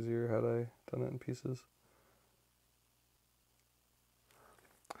so much easier had I done it in pieces.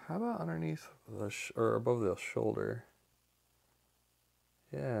 How about underneath or above the shoulder?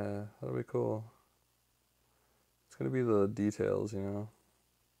 Yeah, that'll be cool. It's gonna be the details, you know,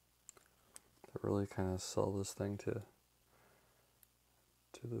 that really kind of sell this thing to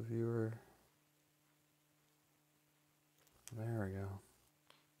the viewer. There we go.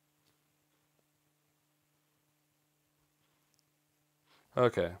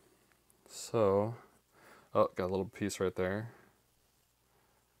 Okay, so, oh, got a little piece right there.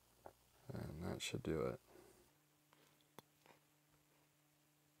 And that should do it.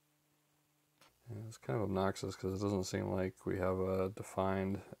 And it's kind of obnoxious because it doesn't seem like we have a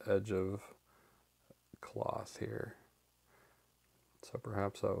defined edge of cloth here. So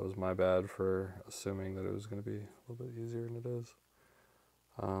perhaps that was my bad for assuming that it was going to be a little bit easier than it is.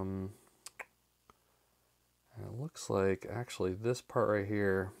 And it looks like actually this part right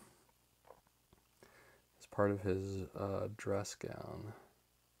here is part of his dress gown.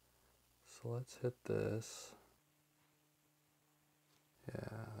 So let's hit this. Yeah,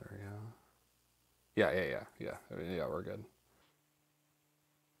 there we go. Yeah, we're good.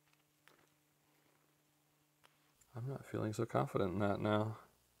 I'm not feeling so confident in that now.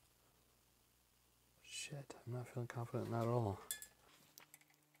 Shit, I'm not feeling confident in that at all.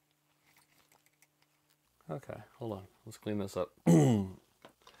 Okay, hold on. Let's clean this up. You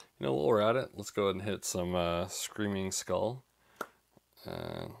know, while we're at it, let's go ahead and hit some Screaming Skull.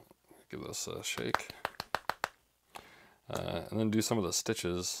 And give this a shake. And then do some of the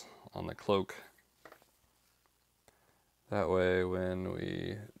stitches on the cloak. That way, when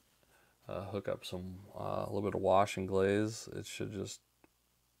we hook up some a little bit of wash and glaze, it should just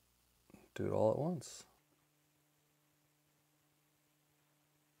do it all at once.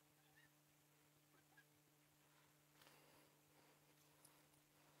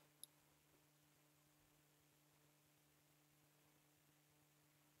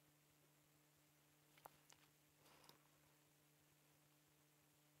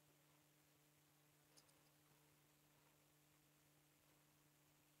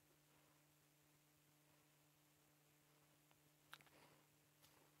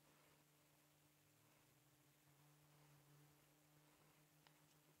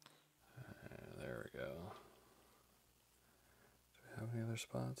 There we go. Do we have any other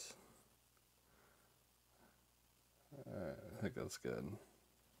spots? Alright, I think that's good.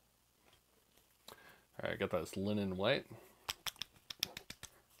 Alright, got that linen white.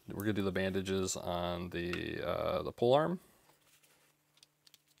 We're gonna do the bandages on the pole arm.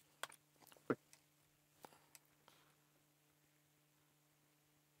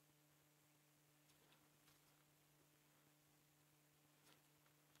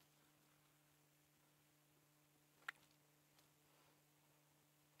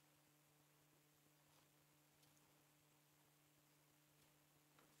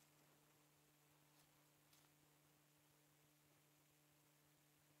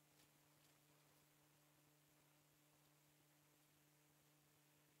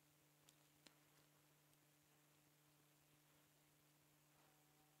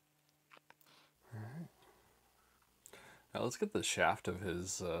 Now let's get the shaft of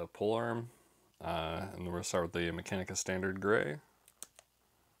his pole arm, and then we're gonna start with the Mechanica Standard Gray.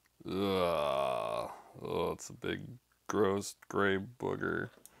 Ugh. Oh, it's a big, gross gray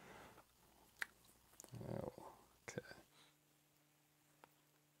booger. Oh, okay.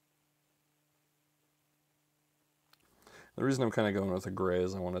 The reason I'm kind of going with a gray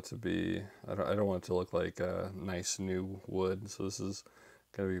is I want it to be, I don't want it to look like a nice new wood, so this is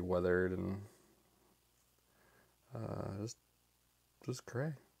gonna be weathered and just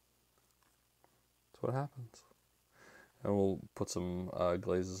gray. That's what happens. And we'll put some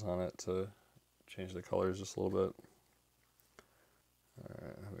glazes on it to change the colors just a little bit.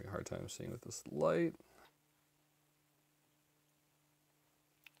 Alright, I'm having a hard time seeing with this light.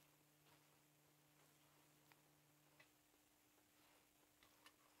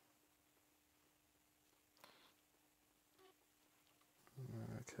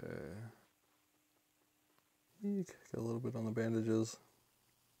 Okay. Eek, got a little bit on the bandages.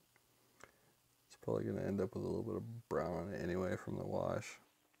 It's probably going to end up with a little bit of brown on it anyway from the wash.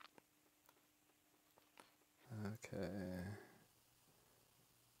 Okay.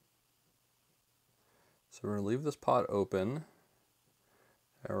 So we're going to leave this pot open.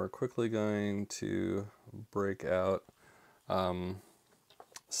 And we're quickly going to break out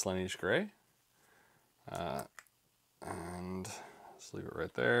Slaanesh Gray. And just leave it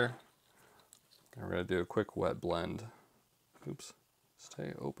right there. And we're going to do a quick wet blend. Oops,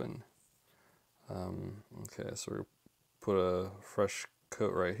 stay open. Okay, so we're put a fresh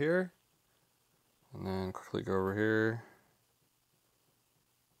coat right here. And then quickly go over here.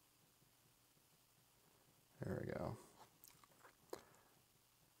 There we go.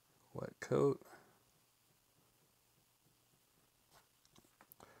 Wet coat.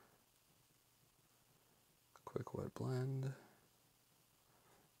 Quick wet blend.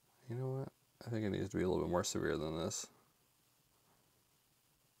 You know what? I think it needs to be a little bit more severe than this.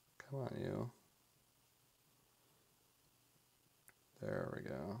 Come on, you. There we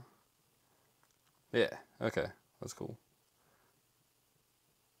go. Yeah, okay, that's cool.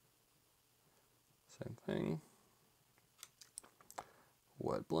 Same thing.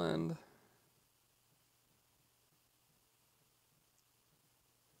 Wet blend.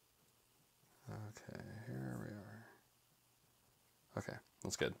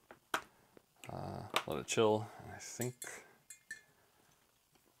 that's good. Let it chill. I think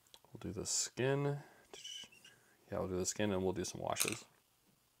we'll do the skin. Yeah, we'll do the skin and we'll do some washes.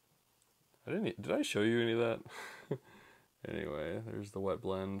 Did I show you any of that? Anyway, there's the wet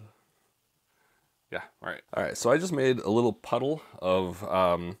blend. Yeah, all right. So I just made a little puddle of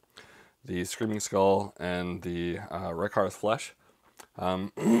the Screaming Skull and the Rekharth flesh. I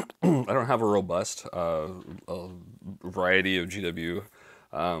don't have a robust variety of GW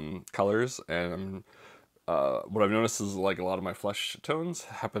colors, and what I've noticed is like a lot of my flesh tones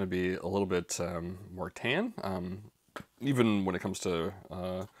happen to be a little bit more tan, even when it comes to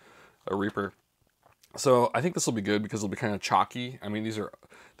a Reaper. So I think this will be good because it'll be kind of chalky. I mean,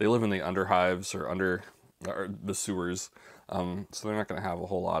 they live in the underhives or the sewers, so they're not going to have a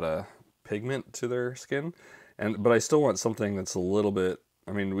whole lot of pigment to their skin. But I still want something that's a little bit.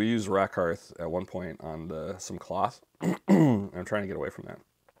 I mean, we used Rekharth at one point on some cloth. I'm trying to get away from that.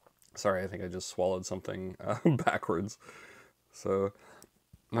 Sorry, I think I just swallowed something backwards. So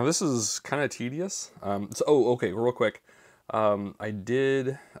now this is kind of tedious. Okay, real quick. I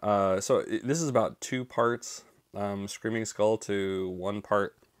did, this is about 2 parts Screaming Skull to 1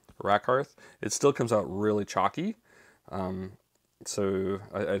 part Rekharth. It still comes out really chalky. So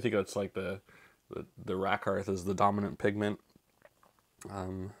I think that's like the Rekharth is the dominant pigment,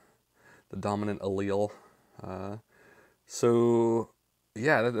 the dominant allele. So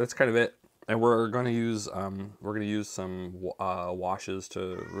yeah, that's kind of it. And we're going to use some washes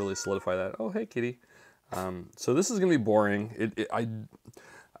to really solidify that. Oh, hey, kitty. So this is going to be boring.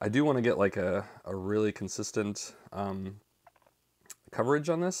 I do want to get like a really consistent coverage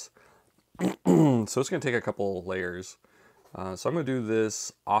on this. So it's going to take a couple layers. So I'm going to do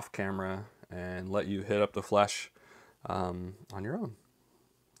this off camera and let you hit up the flesh on your own.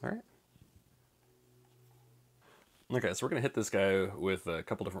 All right. Okay, so we're going to hit this guy with a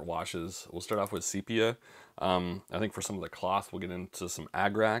couple different washes. We'll start off with sepia. I think for some of the cloth, we'll get into some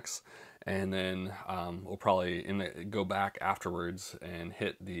agrax. And then we'll probably go back afterwards and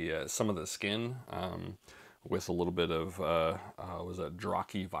hit some of the skin with a little bit of, was it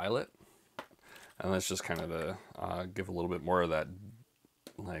Draki Violet? And that's just kind of to give a little bit more of that,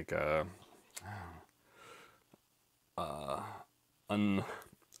 like,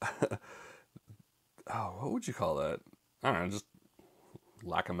 what would you call that? I don't know, just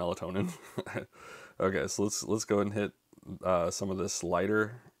lack of melatonin. Okay, so let's go and hit some of this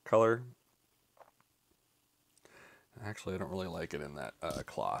lighter color. Actually, I don't really like it in that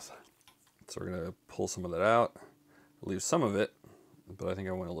cloth. So we're gonna pull some of that out, leave some of it, but I think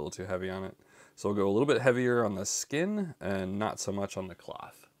I went a little too heavy on it. So we'll go a little bit heavier on the skin and not so much on the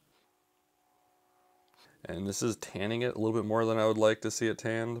cloth. And this is tanning it a little bit more than I would like to see it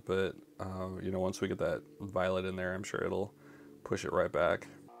tanned, but you know, once we get that violet in there, I'm sure it'll push it right back.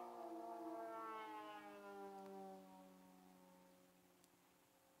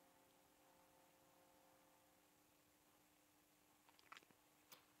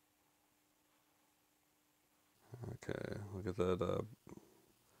 Okay, look at that,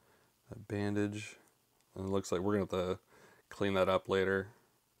 that bandage. And it looks like we're going to have to clean that up later.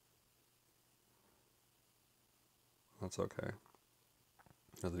 That's okay. I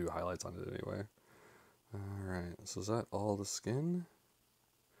have to do highlights on it anyway. Alright, so is that all the skin?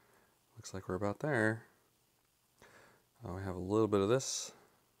 Looks like we're about there. We have a little bit of this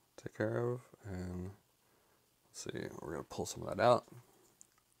to take care of, and let's see, we're going to pull some of that out.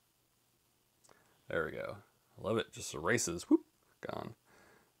 There we go. I love it, just erases, whoop, gone.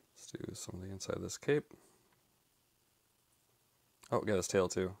 Let's do some of the inside of this cape. Oh, got his tail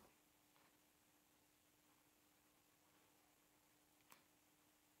too.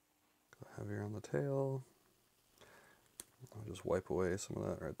 Go heavier on the tail. I'll just wipe away some of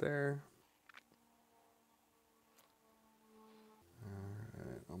that right there.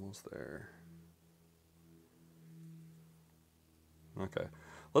 Alright, almost there. Okay,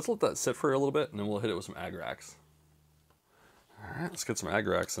 let's let that sit for a little bit and then we'll hit it with some agrax. Alright, let's get some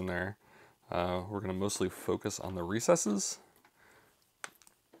agrax in there. We're going to mostly focus on the recesses.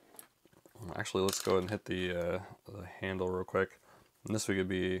 Actually, let's go ahead and hit the handle real quick. And this we could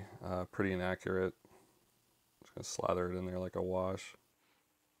be pretty inaccurate. Just going to slather it in there like a wash.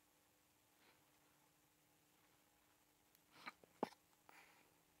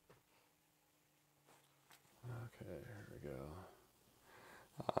 Okay, here we go.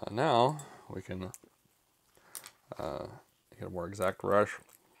 Now we can get a more exact brush.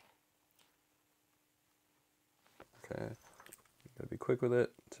 Okay, you gotta be quick with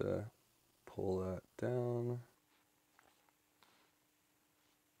it to pull that down.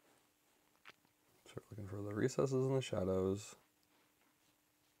 Start looking for the recesses and the shadows.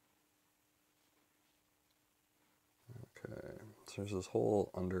 So there's this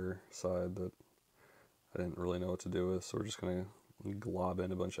whole underside that I didn't really know what to do with, so we're just going to glob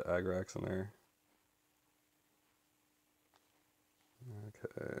in a bunch of agrax in there.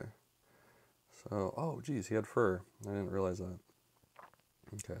 Okay. So, oh geez, he had fur. I didn't realize that.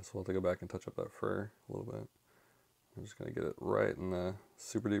 Okay, so we'll have to go back and touch up that fur a little bit. I'm just going to get it right in the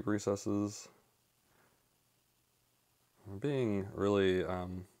super deep recesses. I'm being really,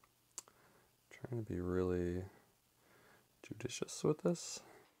 trying to be really judicious with this.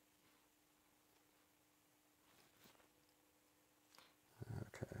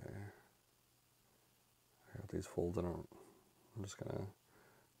 Okay. I got these folds. I'm just going to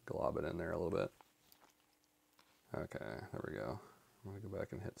glob it in there a little bit. Okay, there we go. I'm going to go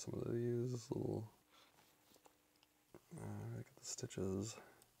back and hit some of these little, get the stitches.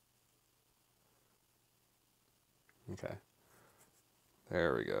 Okay,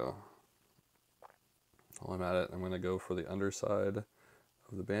 there we go. While I'm at it, I'm going to go for the underside of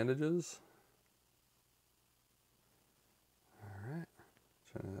the bandages. Alright,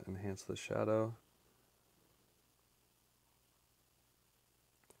 trying to enhance the shadow.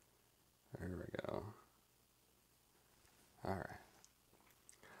 There we go. Alright.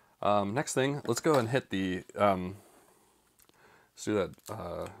 Next thing, let's go and hit the, let's do that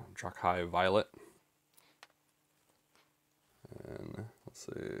Drakhai Violet. And let's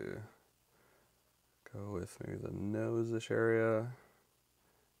see, go with maybe the nose-ish area,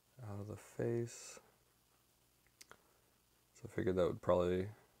 out of the face. So I figured that would probably,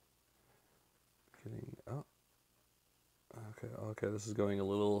 getting, oh, okay, this is going a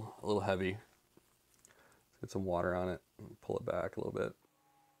little heavy. Let's get some water on it and pull it back a little bit.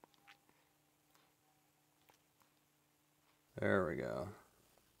 There we go.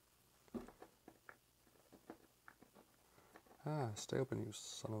 Ah, stay open, you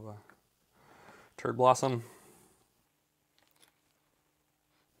son of a turd blossom.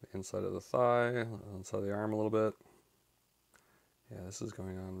 The inside of the thigh, inside of the arm a little bit. Yeah, this is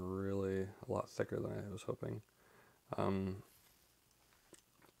going on really a lot thicker than I was hoping.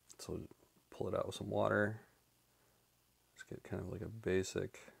 So pull it out with some water. Just get kind of like a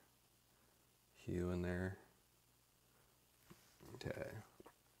basic hue in there. Okay.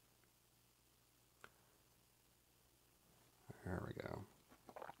 There we go.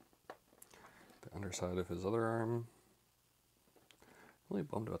 The underside of his other arm. I'm really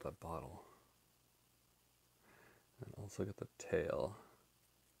bummed about that bottle. And also get the tail.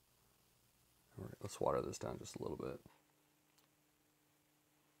 All right, let's water this down just a little bit.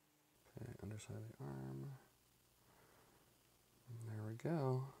 Okay, underside of the arm. And there we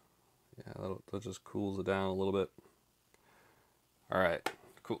go. Yeah, that just cools it down a little bit. All right,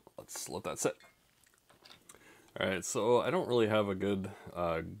 cool. Let's let that sit. All right, so I don't really have a good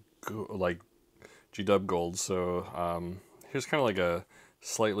like G-dub gold, so here's kind of like a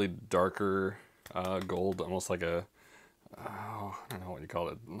slightly darker gold, almost like a I don't know what you call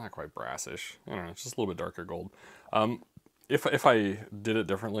it, not quite brassish. I don't know, it's just a little bit darker gold. If I did it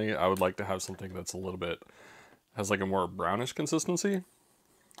differently, I would like to have something that's a little bit, has like a more brownish consistency,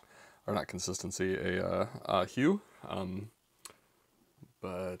 or not consistency, a hue.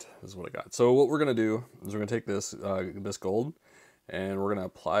 But this is what I got. So what we're gonna do is we're gonna take this this gold, and we're gonna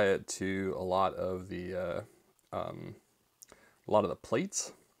apply it to a lot of the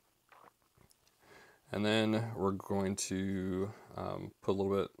plates, and then we're going to put a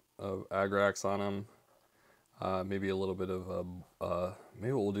little bit of agrax on them. Maybe a little bit of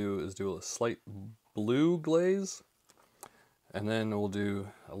maybe what we'll do is do a slight blue glaze, and then we'll do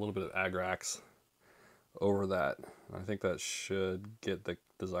a little bit of agrax over that. I think that should get the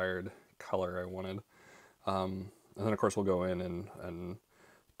desired color I wanted. And then of course we'll go in and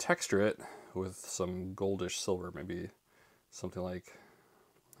texture it with some goldish silver, maybe something like,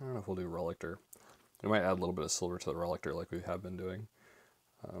 I don't know if we'll do relictor. We might add a little bit of silver to the relictor like we have been doing.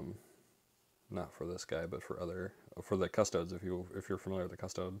 Not for this guy, but for the custodes. If you're familiar with the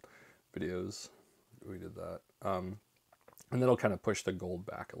custode videos, we did that. And then it'll kind of push the gold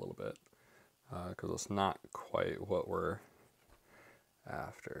back a little bit, because it's not quite what we're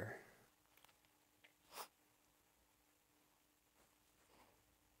after.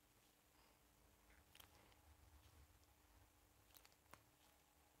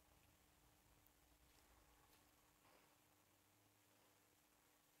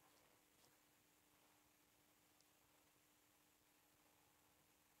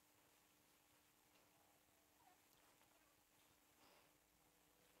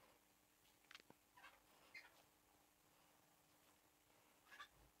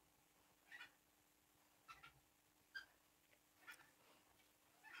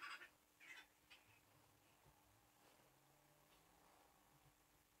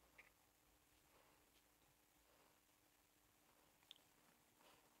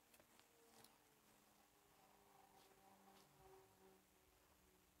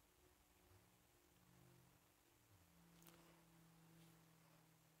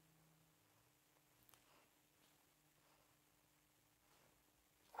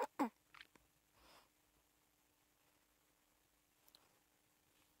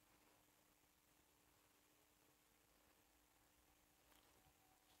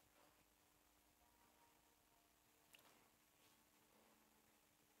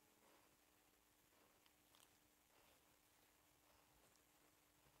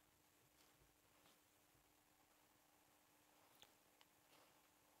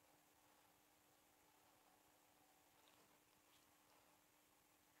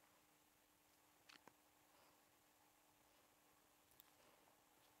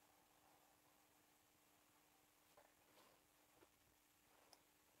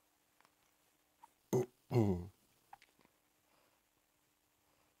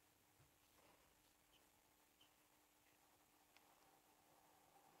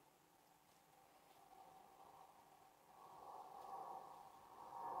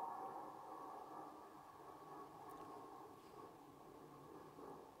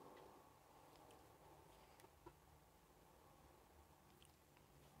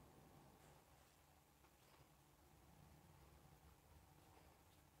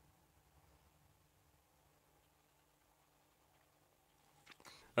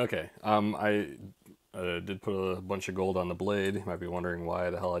 Okay, I did put a bunch of gold on the blade. You might be wondering why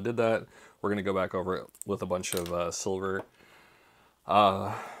the hell I did that. We're going to go back over it with a bunch of silver.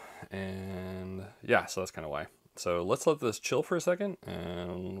 And yeah, so that's kind of why. So let's let this chill for a second,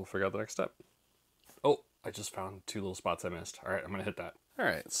 and we'll figure out the next step. Oh, I just found 2 little spots I missed. All right, I'm going to hit that. All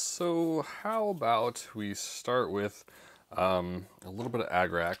right, so how about we start with a little bit of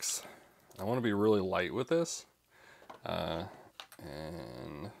Agrax. I want to be really light with this.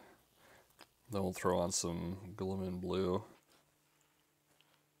 And then we'll throw on some Glimmin Blue.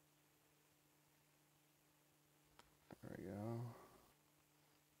 There we go.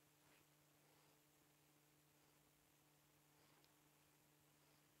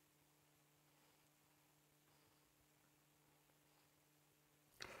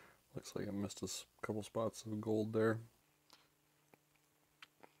 Looks like I missed a couple spots of gold there.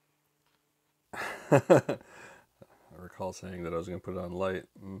 I recall saying that I was going to put it on light,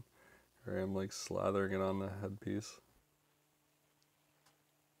 and here I am like slathering it on the headpiece.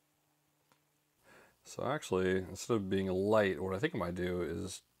 So actually, instead of being light, what I think I might do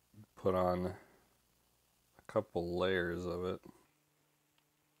is put on a couple layers of it.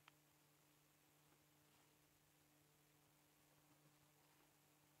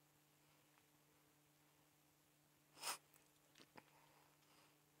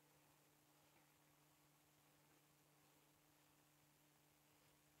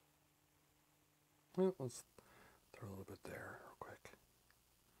 Well, let's throw a little bit there real quick.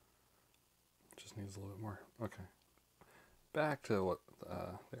 Just needs a little bit more. Okay. Back to what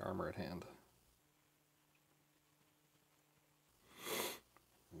the armor at hand.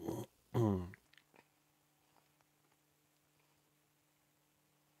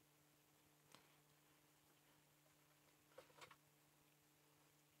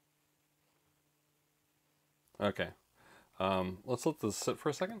 Okay. Let's let this sit for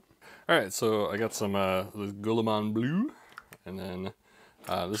a second. All right, so I got some Gulliman Blue, and then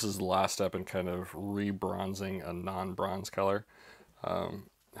this is the last step in kind of re-bronzing a non-bronze color.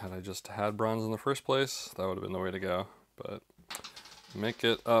 Had I just had bronze in the first place, that would have been the way to go, but make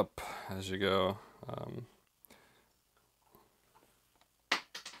it up as you go. I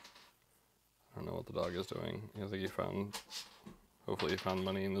don't know what the dog is doing. I think he found, hopefully he found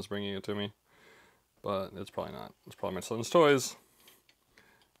money and is bringing it to me. But it's probably not. It's probably my son's toys.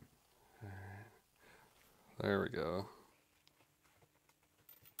 There we go.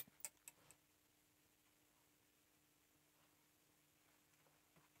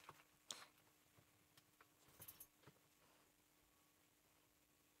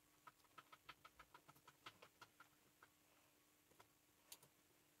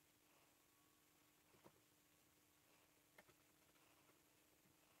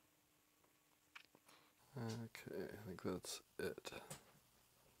 Okay, I think that's it.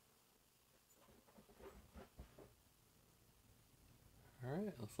 All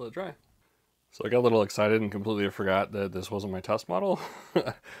right, let's let it dry. So I got a little excited and completely forgot that this wasn't my test model.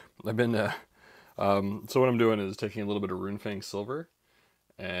 I've been, so what I'm doing is taking a little bit of Runefang Silver,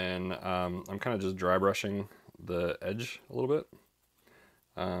 and I'm kind of just dry brushing the edge a little bit,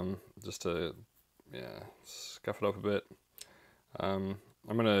 just to, yeah, scuff it up a bit. I'm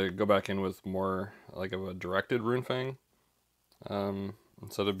gonna go back in with more like of a directed Runefang,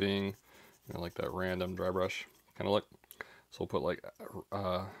 instead of being, you know, like that random dry brush kind of look. So we'll put like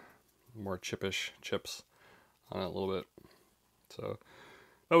more chippish chips on it a little bit. So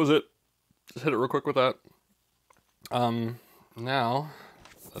that was it. Just hit it real quick with that. Now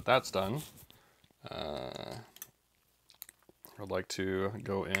that that's done, I'd like to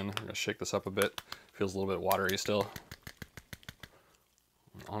go in. I'm gonna shake this up a bit. Feels a little bit watery still.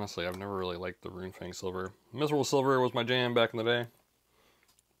 Honestly, I've never really liked the Runefang Silver. Miserable Silver was my jam back in the day,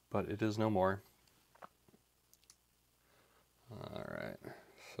 but it is no more. Alright,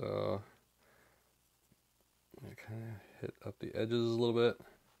 so I kind of hit up the edges a little bit,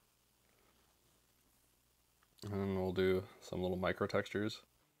 and then we'll do some little micro textures,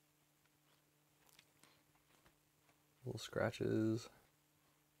 little scratches.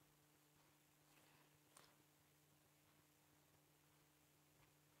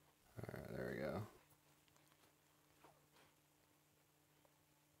 Alright, there we go.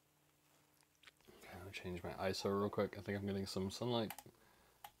 I'll change my ISO real quick. I think I'm getting some sunlight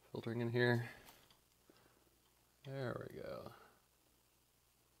filtering in here. There we go.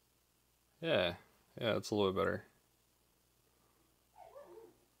 Yeah, it's a little bit better.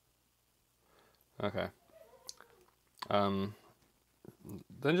 Okay.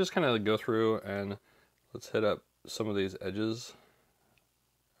 Then just kind of go through and let's hit up some of these edges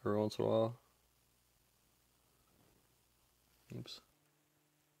every once in a while. Oops.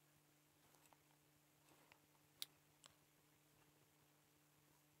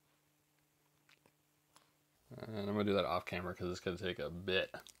 And I'm going to do that off camera because it's going to take a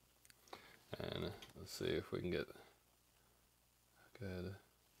bit. And let's see if we can get good.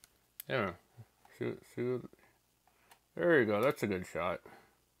 Yeah, shoot. There you go. That's a good shot.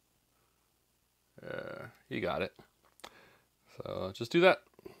 Yeah, you got it. So just do that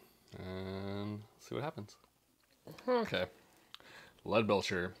and see what happens. Okay. Lead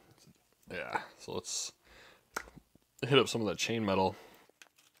belcher. Yeah, so let's hit up some of that chain metal.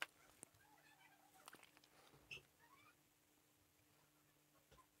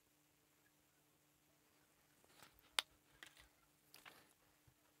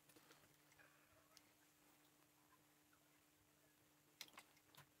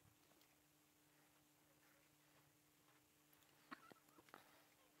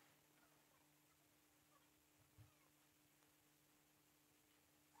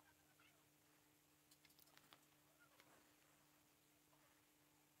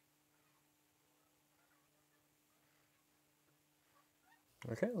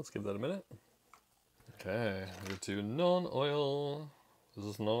 Okay, let's give that a minute. Okay, go to non-oil. Is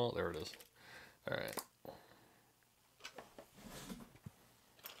this non-oil? There it is. All right.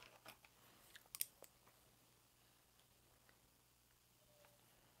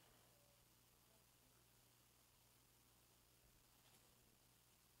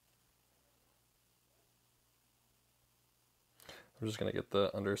 I'm just gonna get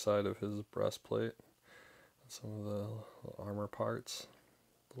the underside of his breastplate, some of the armor parts,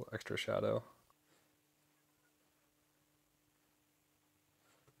 a little extra shadow.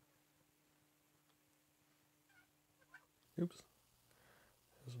 Oops,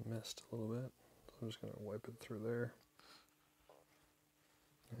 just missed a little bit, so I'm just gonna wipe it through there.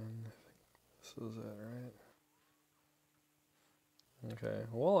 And I think this is it, right? Okay,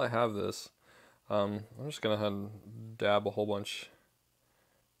 while I have this, I'm just gonna head and dab a whole bunch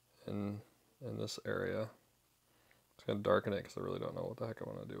in this area. Just gonna darken it because I really don't know what the heck I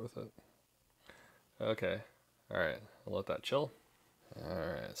want to do with it. Okay, all right, I'll let that chill. All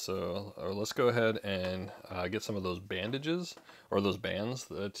right, so let's go ahead and get some of those bandages or those bands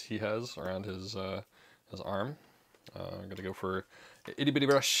that he has around his arm. I'm gonna go for itty bitty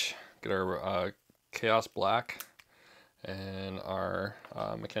brush. Get our Chaos Black and our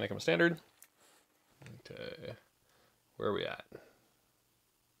Mechanicum Standard. Okay, where are we at?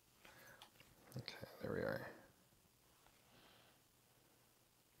 Okay, there we are.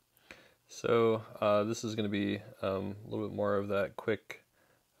 So this is going to be a little bit more of that quick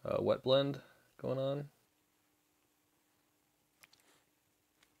wet blend going on.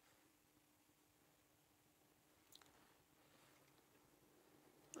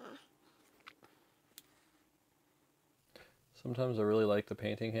 Sometimes I really like the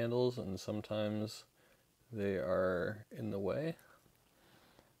painting handles, and sometimes they are in the way.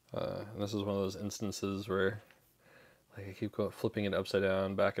 And this is one of those instances where like I keep flipping it upside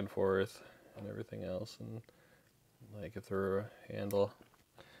down, back and forth, and everything else, and like if there were a handle,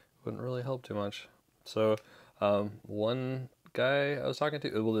 it wouldn't really help too much. So one guy I was talking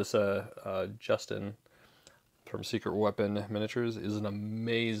to, well, this Justin from Secret Weapon Miniatures is an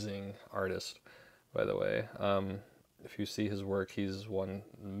amazing artist, by the way. If you see his work, he's won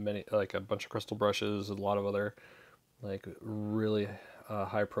many, like a bunch of crystal brushes, a lot of other like really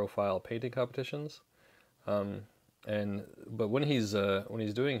high profile painting competitions. But when he's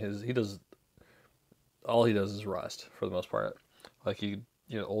doing his, all he does is rust for the most part. Like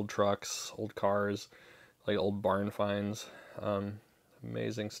old trucks, old cars, like old barn finds,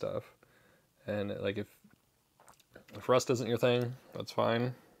 amazing stuff. And like if rust isn't your thing, that's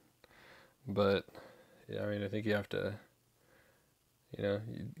fine. But yeah, I mean, I think you have to, you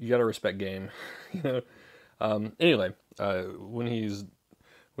got to respect game, Anyway, when he's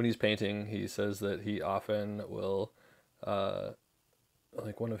painting, he says that he often will,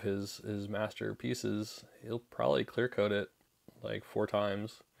 like one of his masterpieces, he'll probably clear coat it like 4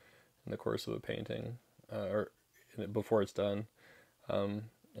 times in the course of a painting, or before it's done.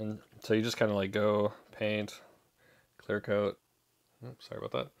 And so you just kind of like go paint, clear coat. Oops, sorry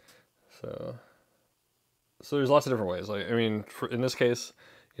about that. So there's lots of different ways. Like, I mean, in this case,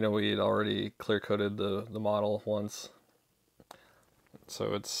 You know, we had already clear coated the model once,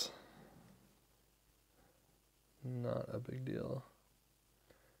 so it's not a big deal.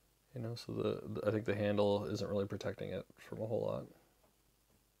 You know, so I think the handle isn't really protecting it from a whole lot.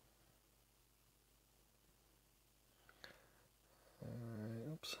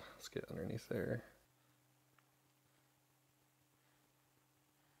 Alright, oops, let's get underneath there.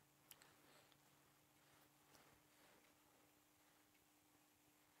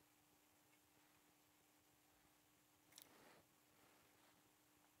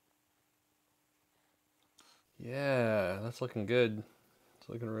 Yeah, that's looking good. It's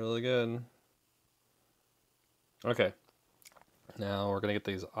looking really good. Okay, now we're gonna get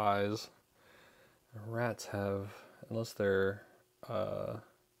these eyes. Rats have, unless they're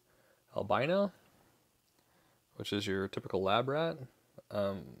albino, which is your typical lab rat,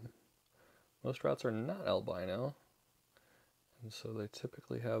 most rats are not albino, and so they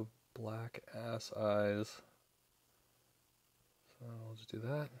typically have black ass eyes. So I'll just do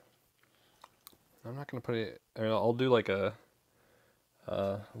that. I'm not gonna put it. I mean, I'll do like a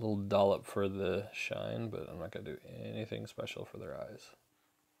little dollop for the shine, but I'm not gonna do anything special for their eyes.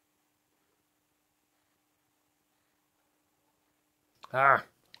 Ah,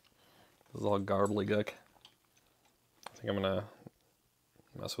 this is all gobbledygook. I think I'm gonna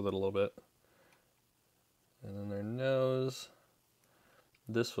mess with it a little bit. And then their nose.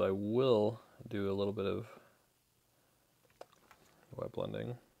 This I will do a little bit of wet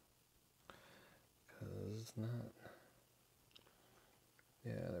blending. Because it's not...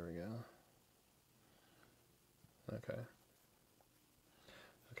 Yeah, there we go. Okay.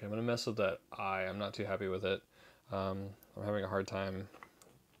 Okay, I'm gonna mess with that eye. I'm not too happy with it. I'm having a hard time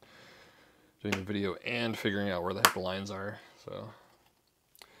doing the video and figuring out where the heck the lines are. So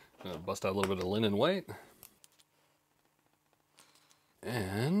I'm gonna bust out a little bit of linen white.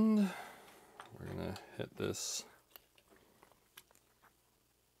 And we're gonna hit this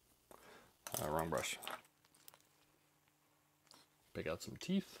wrong brush. Pick out some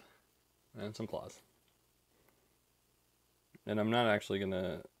teeth and some claws. And I'm not actually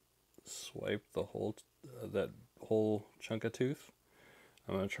gonna swipe the whole that whole chunk of tooth.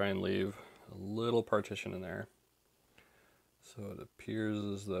 I'm gonna try and leave a little partition in there, so it appears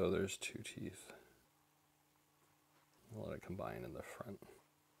as though there's two teeth. I'll let it combine in the front.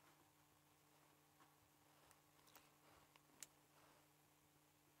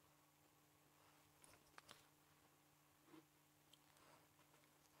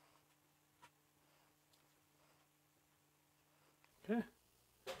 Okay.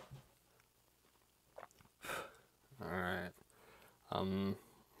 All right.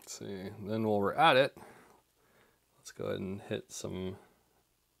 Let's see. Then while we're at it, let's go ahead and hit some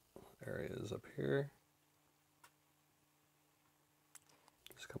areas up here.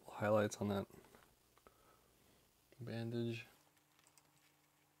 Just a couple highlights on that bandage.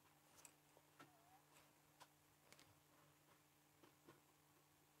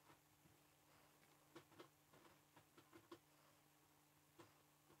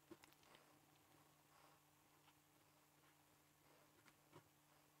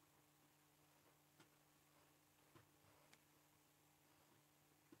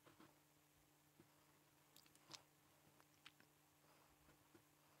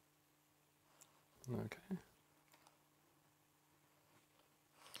 Okay.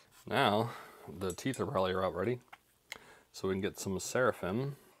 Now, the teeth are probably about ready, so we can get some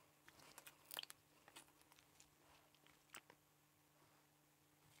seraphim.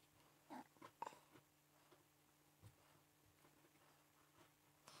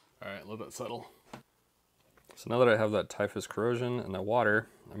 All right, let that settle. So now that I have that typhus corrosion and that water,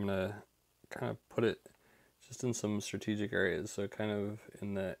 I'm gonna kind of put it just in some strategic areas. So kind of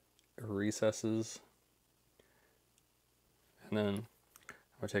in the recesses. And then I'm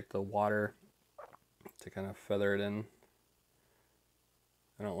gonna take the water to kind of feather it in.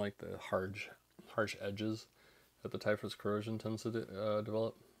 I don't like the harsh edges that the typhus corrosion tends to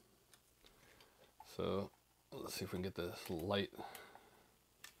develop. So let's see if we can get this light.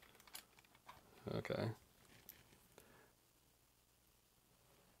 Okay.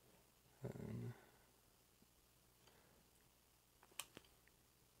 And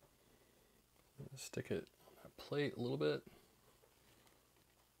stick it on that plate a little bit.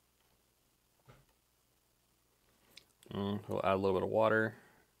 We'll add a little bit of water,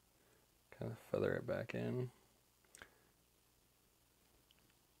 kind of feather it back in.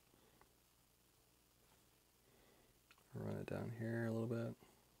 Run it down here a little bit.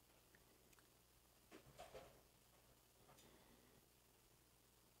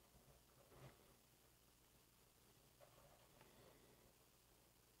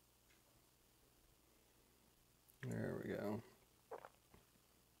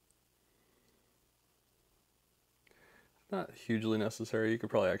 not hugely necessary. You could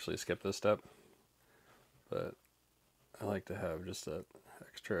probably actually skip this step, but I like to have just a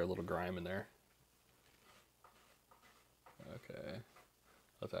extra little grime in there. Okay,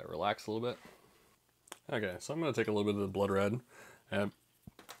 let that relax a little bit. Okay, so I'm going to take a little bit of the blood red and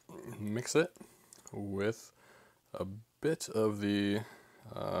mix it with a bit of the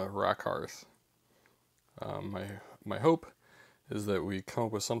rock hearth. My hope is that we come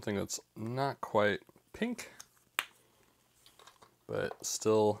up with something that's not quite pink, but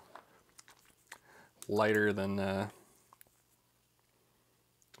still lighter than the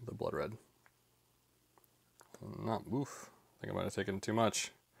blood red. Not, oof, I think I might have taken too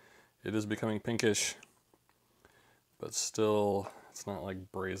much. It is becoming pinkish, but still, it's not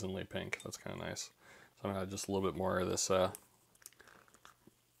like brazenly pink. That's kind of nice. So I'm gonna add just a little bit more of this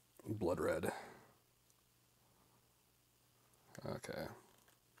blood red. Okay.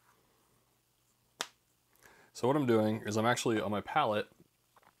 So what I'm doing is I'm actually, on my palette,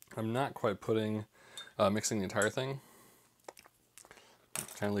 I'm not quite putting, mixing the entire thing.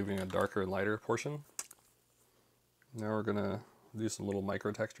 Kind of leaving a darker and lighter portion. Now we're gonna do some little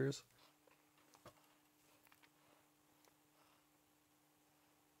micro textures.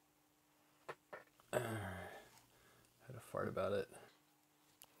 I had a fart about it.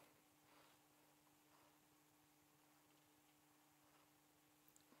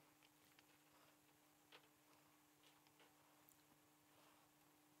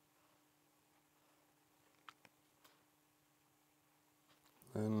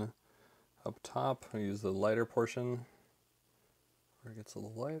 Then up top, I use the lighter portion where it gets a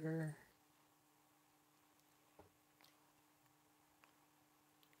little lighter.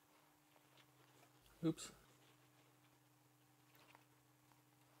 Oops.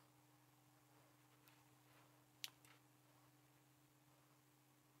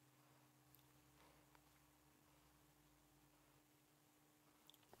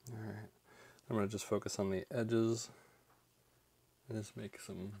 All right, I'm gonna just focus on the edges and just make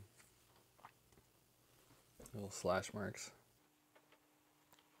some little slash marks.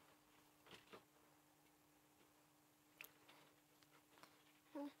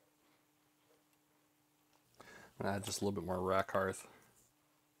 I'm gonna add just a little bit more rack hearth.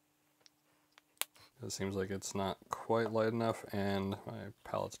 It seems like it's not quite light enough and my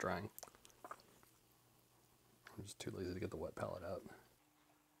palette's drying. I'm just too lazy to get the wet palette out.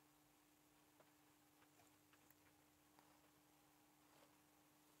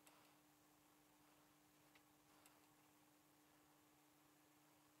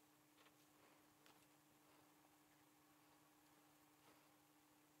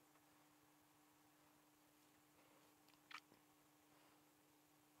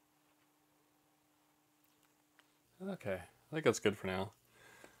 Okay, I think that's good for now.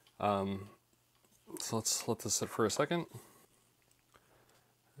 So let's let this sit for a second.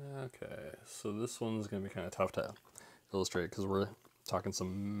 Okay, so this one's gonna be kind of tough to illustrate because we're talking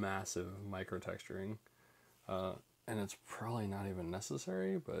some massive micro texturing, and it's probably not even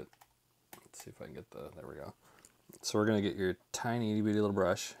necessary, but let's see if I can get there we go. So we're gonna get your tiny itty bitty little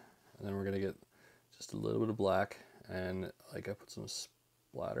brush, and then we're gonna get just a little bit of black, and like I put some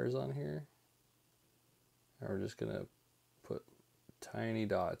splatters on here. And we're just gonna put tiny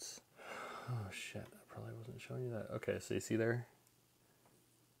dots. Oh shit, I probably wasn't showing you that. Okay, so you see there?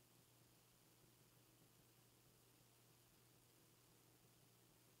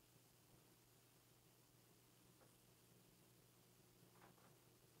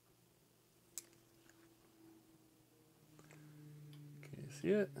 Can you see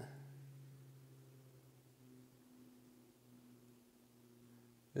it?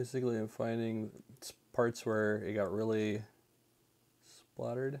 Basically, I'm finding parts where it got really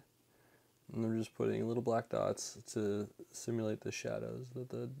splattered, and I'm just putting little black dots to simulate the shadows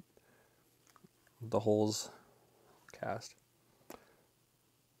that the holes cast.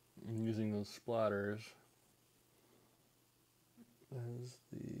 I'm using those splatters as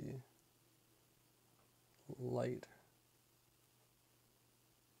the light.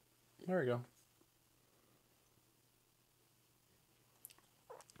 There we go.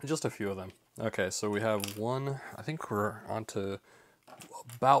 Just a few of them. Okay, so we have one, I think we're on to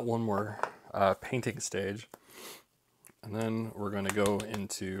about one more painting stage. And then we're going to go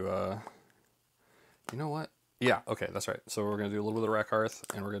into, you know what? Yeah, okay, that's right. So we're going to do a little bit of the rack hearth,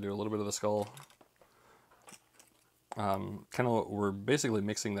 and we're going to do a little bit of the skull. Kind of, we're basically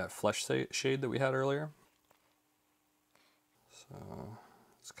mixing that flesh shade that we had earlier. So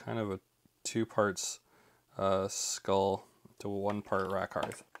it's kind of a 2 parts skull to 1 part rack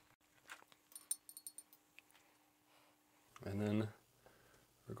hearth. And then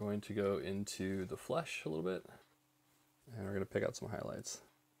we're going to go into the flesh a little bit. And we're going to pick out some highlights.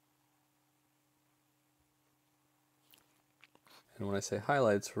 And when I say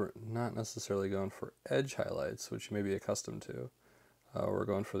highlights, we're not necessarily going for edge highlights, which you may be accustomed to. We're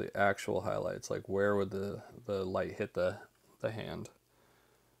going for the actual highlights, like where would the light hit the hand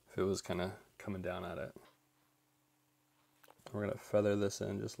if it was kind of coming down at it. We're going to feather this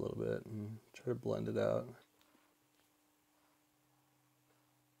in just a little bit and try to blend it out.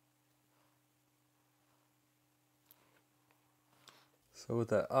 So with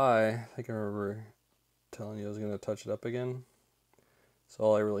that eye, I think I remember telling you I was going to touch it up again. So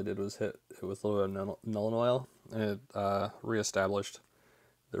all I really did was hit it with a little bit of Nuln Oil, and it reestablished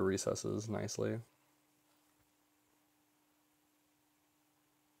the recesses nicely.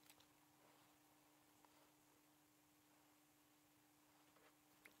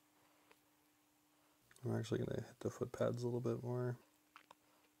 I'm actually going to hit the foot pads a little bit more.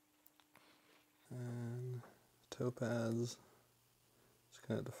 And toe pads, just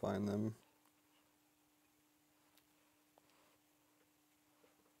kind of define them.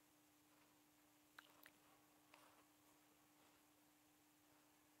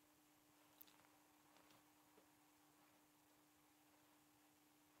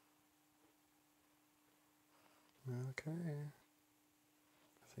 Okay,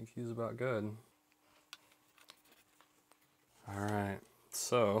 I think he's about good. All right,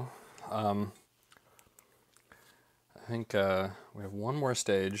 so I think we have one more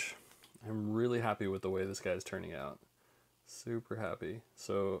stage. I'm really happy with the way this guy's turning out. Super happy.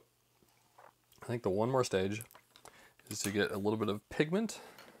 So I think the one more stage is to get a little bit of pigment.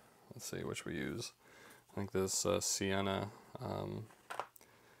 Let's see which we use. I think this sienna.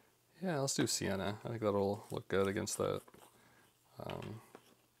 Yeah, let's do sienna. I think that'll look good against that,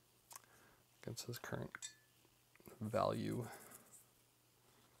 against his current value.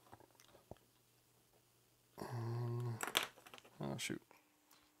 Oh shoot.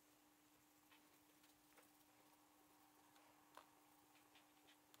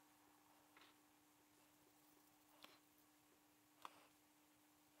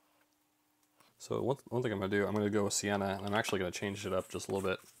 So one thing I'm going to do, I'm going to go with sienna, and I'm actually going to change it up just a little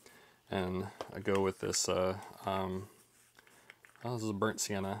bit. And I go with this, oh, this is a burnt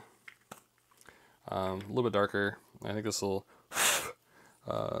sienna. A little bit darker. I think this will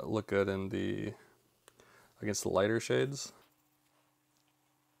look good in against the lighter shades.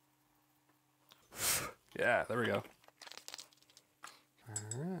 Yeah, there we go.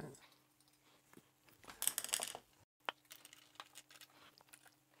 All right.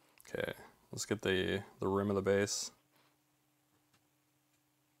 Okay, let's get the rim of the base.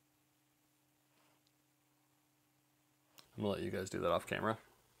 I'm gonna let you guys do that off camera.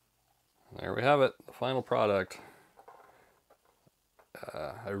 There we have it, the final product.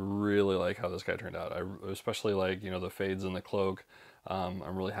 I really like how this guy turned out. I especially like, you know, the fades in the cloak.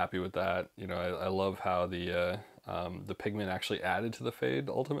 I'm really happy with that. You know, I love how the pigment actually added to the fade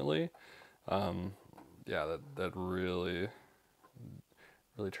ultimately. Yeah, that really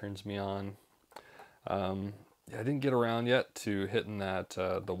turns me on. Yeah, I didn't get around yet to hitting that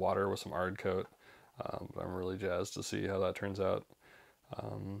the water with some Ard coat. But I'm really jazzed to see how that turns out.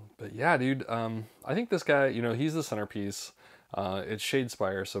 But yeah, dude, I think this guy, you know, he's the centerpiece. It's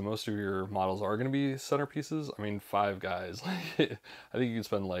Shadespire, so most of your models are going to be centerpieces. I mean, 5 guys. I think you can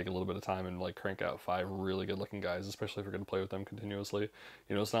spend like a little bit of time and like crank out 5 really good looking guys, especially if you're going to play with them continuously.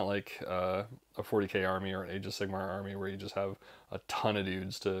 You know, it's not like a 40k army or an Age of Sigmar army where you just have a ton of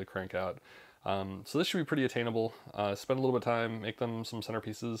dudes to crank out. So this should be pretty attainable. Spend a little bit of time, make them some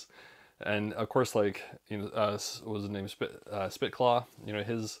centerpieces. And of course, like, you know, what was his name? Spitclaw. You know,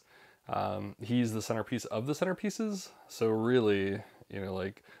 he's the centerpiece of the centerpieces. So really, you know,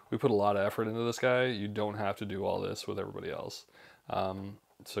 like, we put a lot of effort into this guy. You don't have to do all this with everybody else.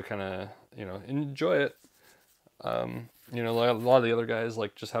 So kind of, you know, enjoy it. You know, a lot of the other guys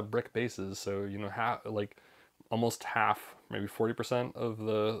like just have brick bases. So, you know, like almost half, maybe 40% of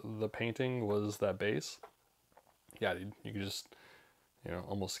the painting was that base. Yeah, dude, you could just, you know,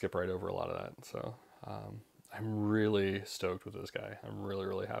 almost skip right over a lot of that. So I'm really stoked with this guy. I'm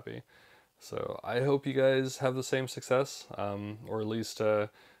really happy. So I hope you guys have the same success, or at least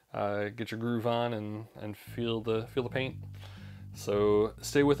get your groove on and feel the paint. So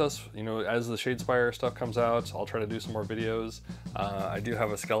stay with us. You know, as the Shadespire stuff comes out, I'll try to do some more videos. I do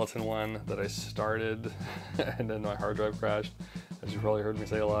have a skeleton one that I started and then my hard drive crashed, as you probably heard me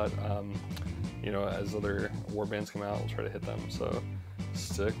say a lot. You know, as other warbands come out, I'll try to hit them. So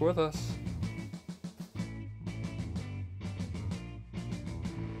stick with us.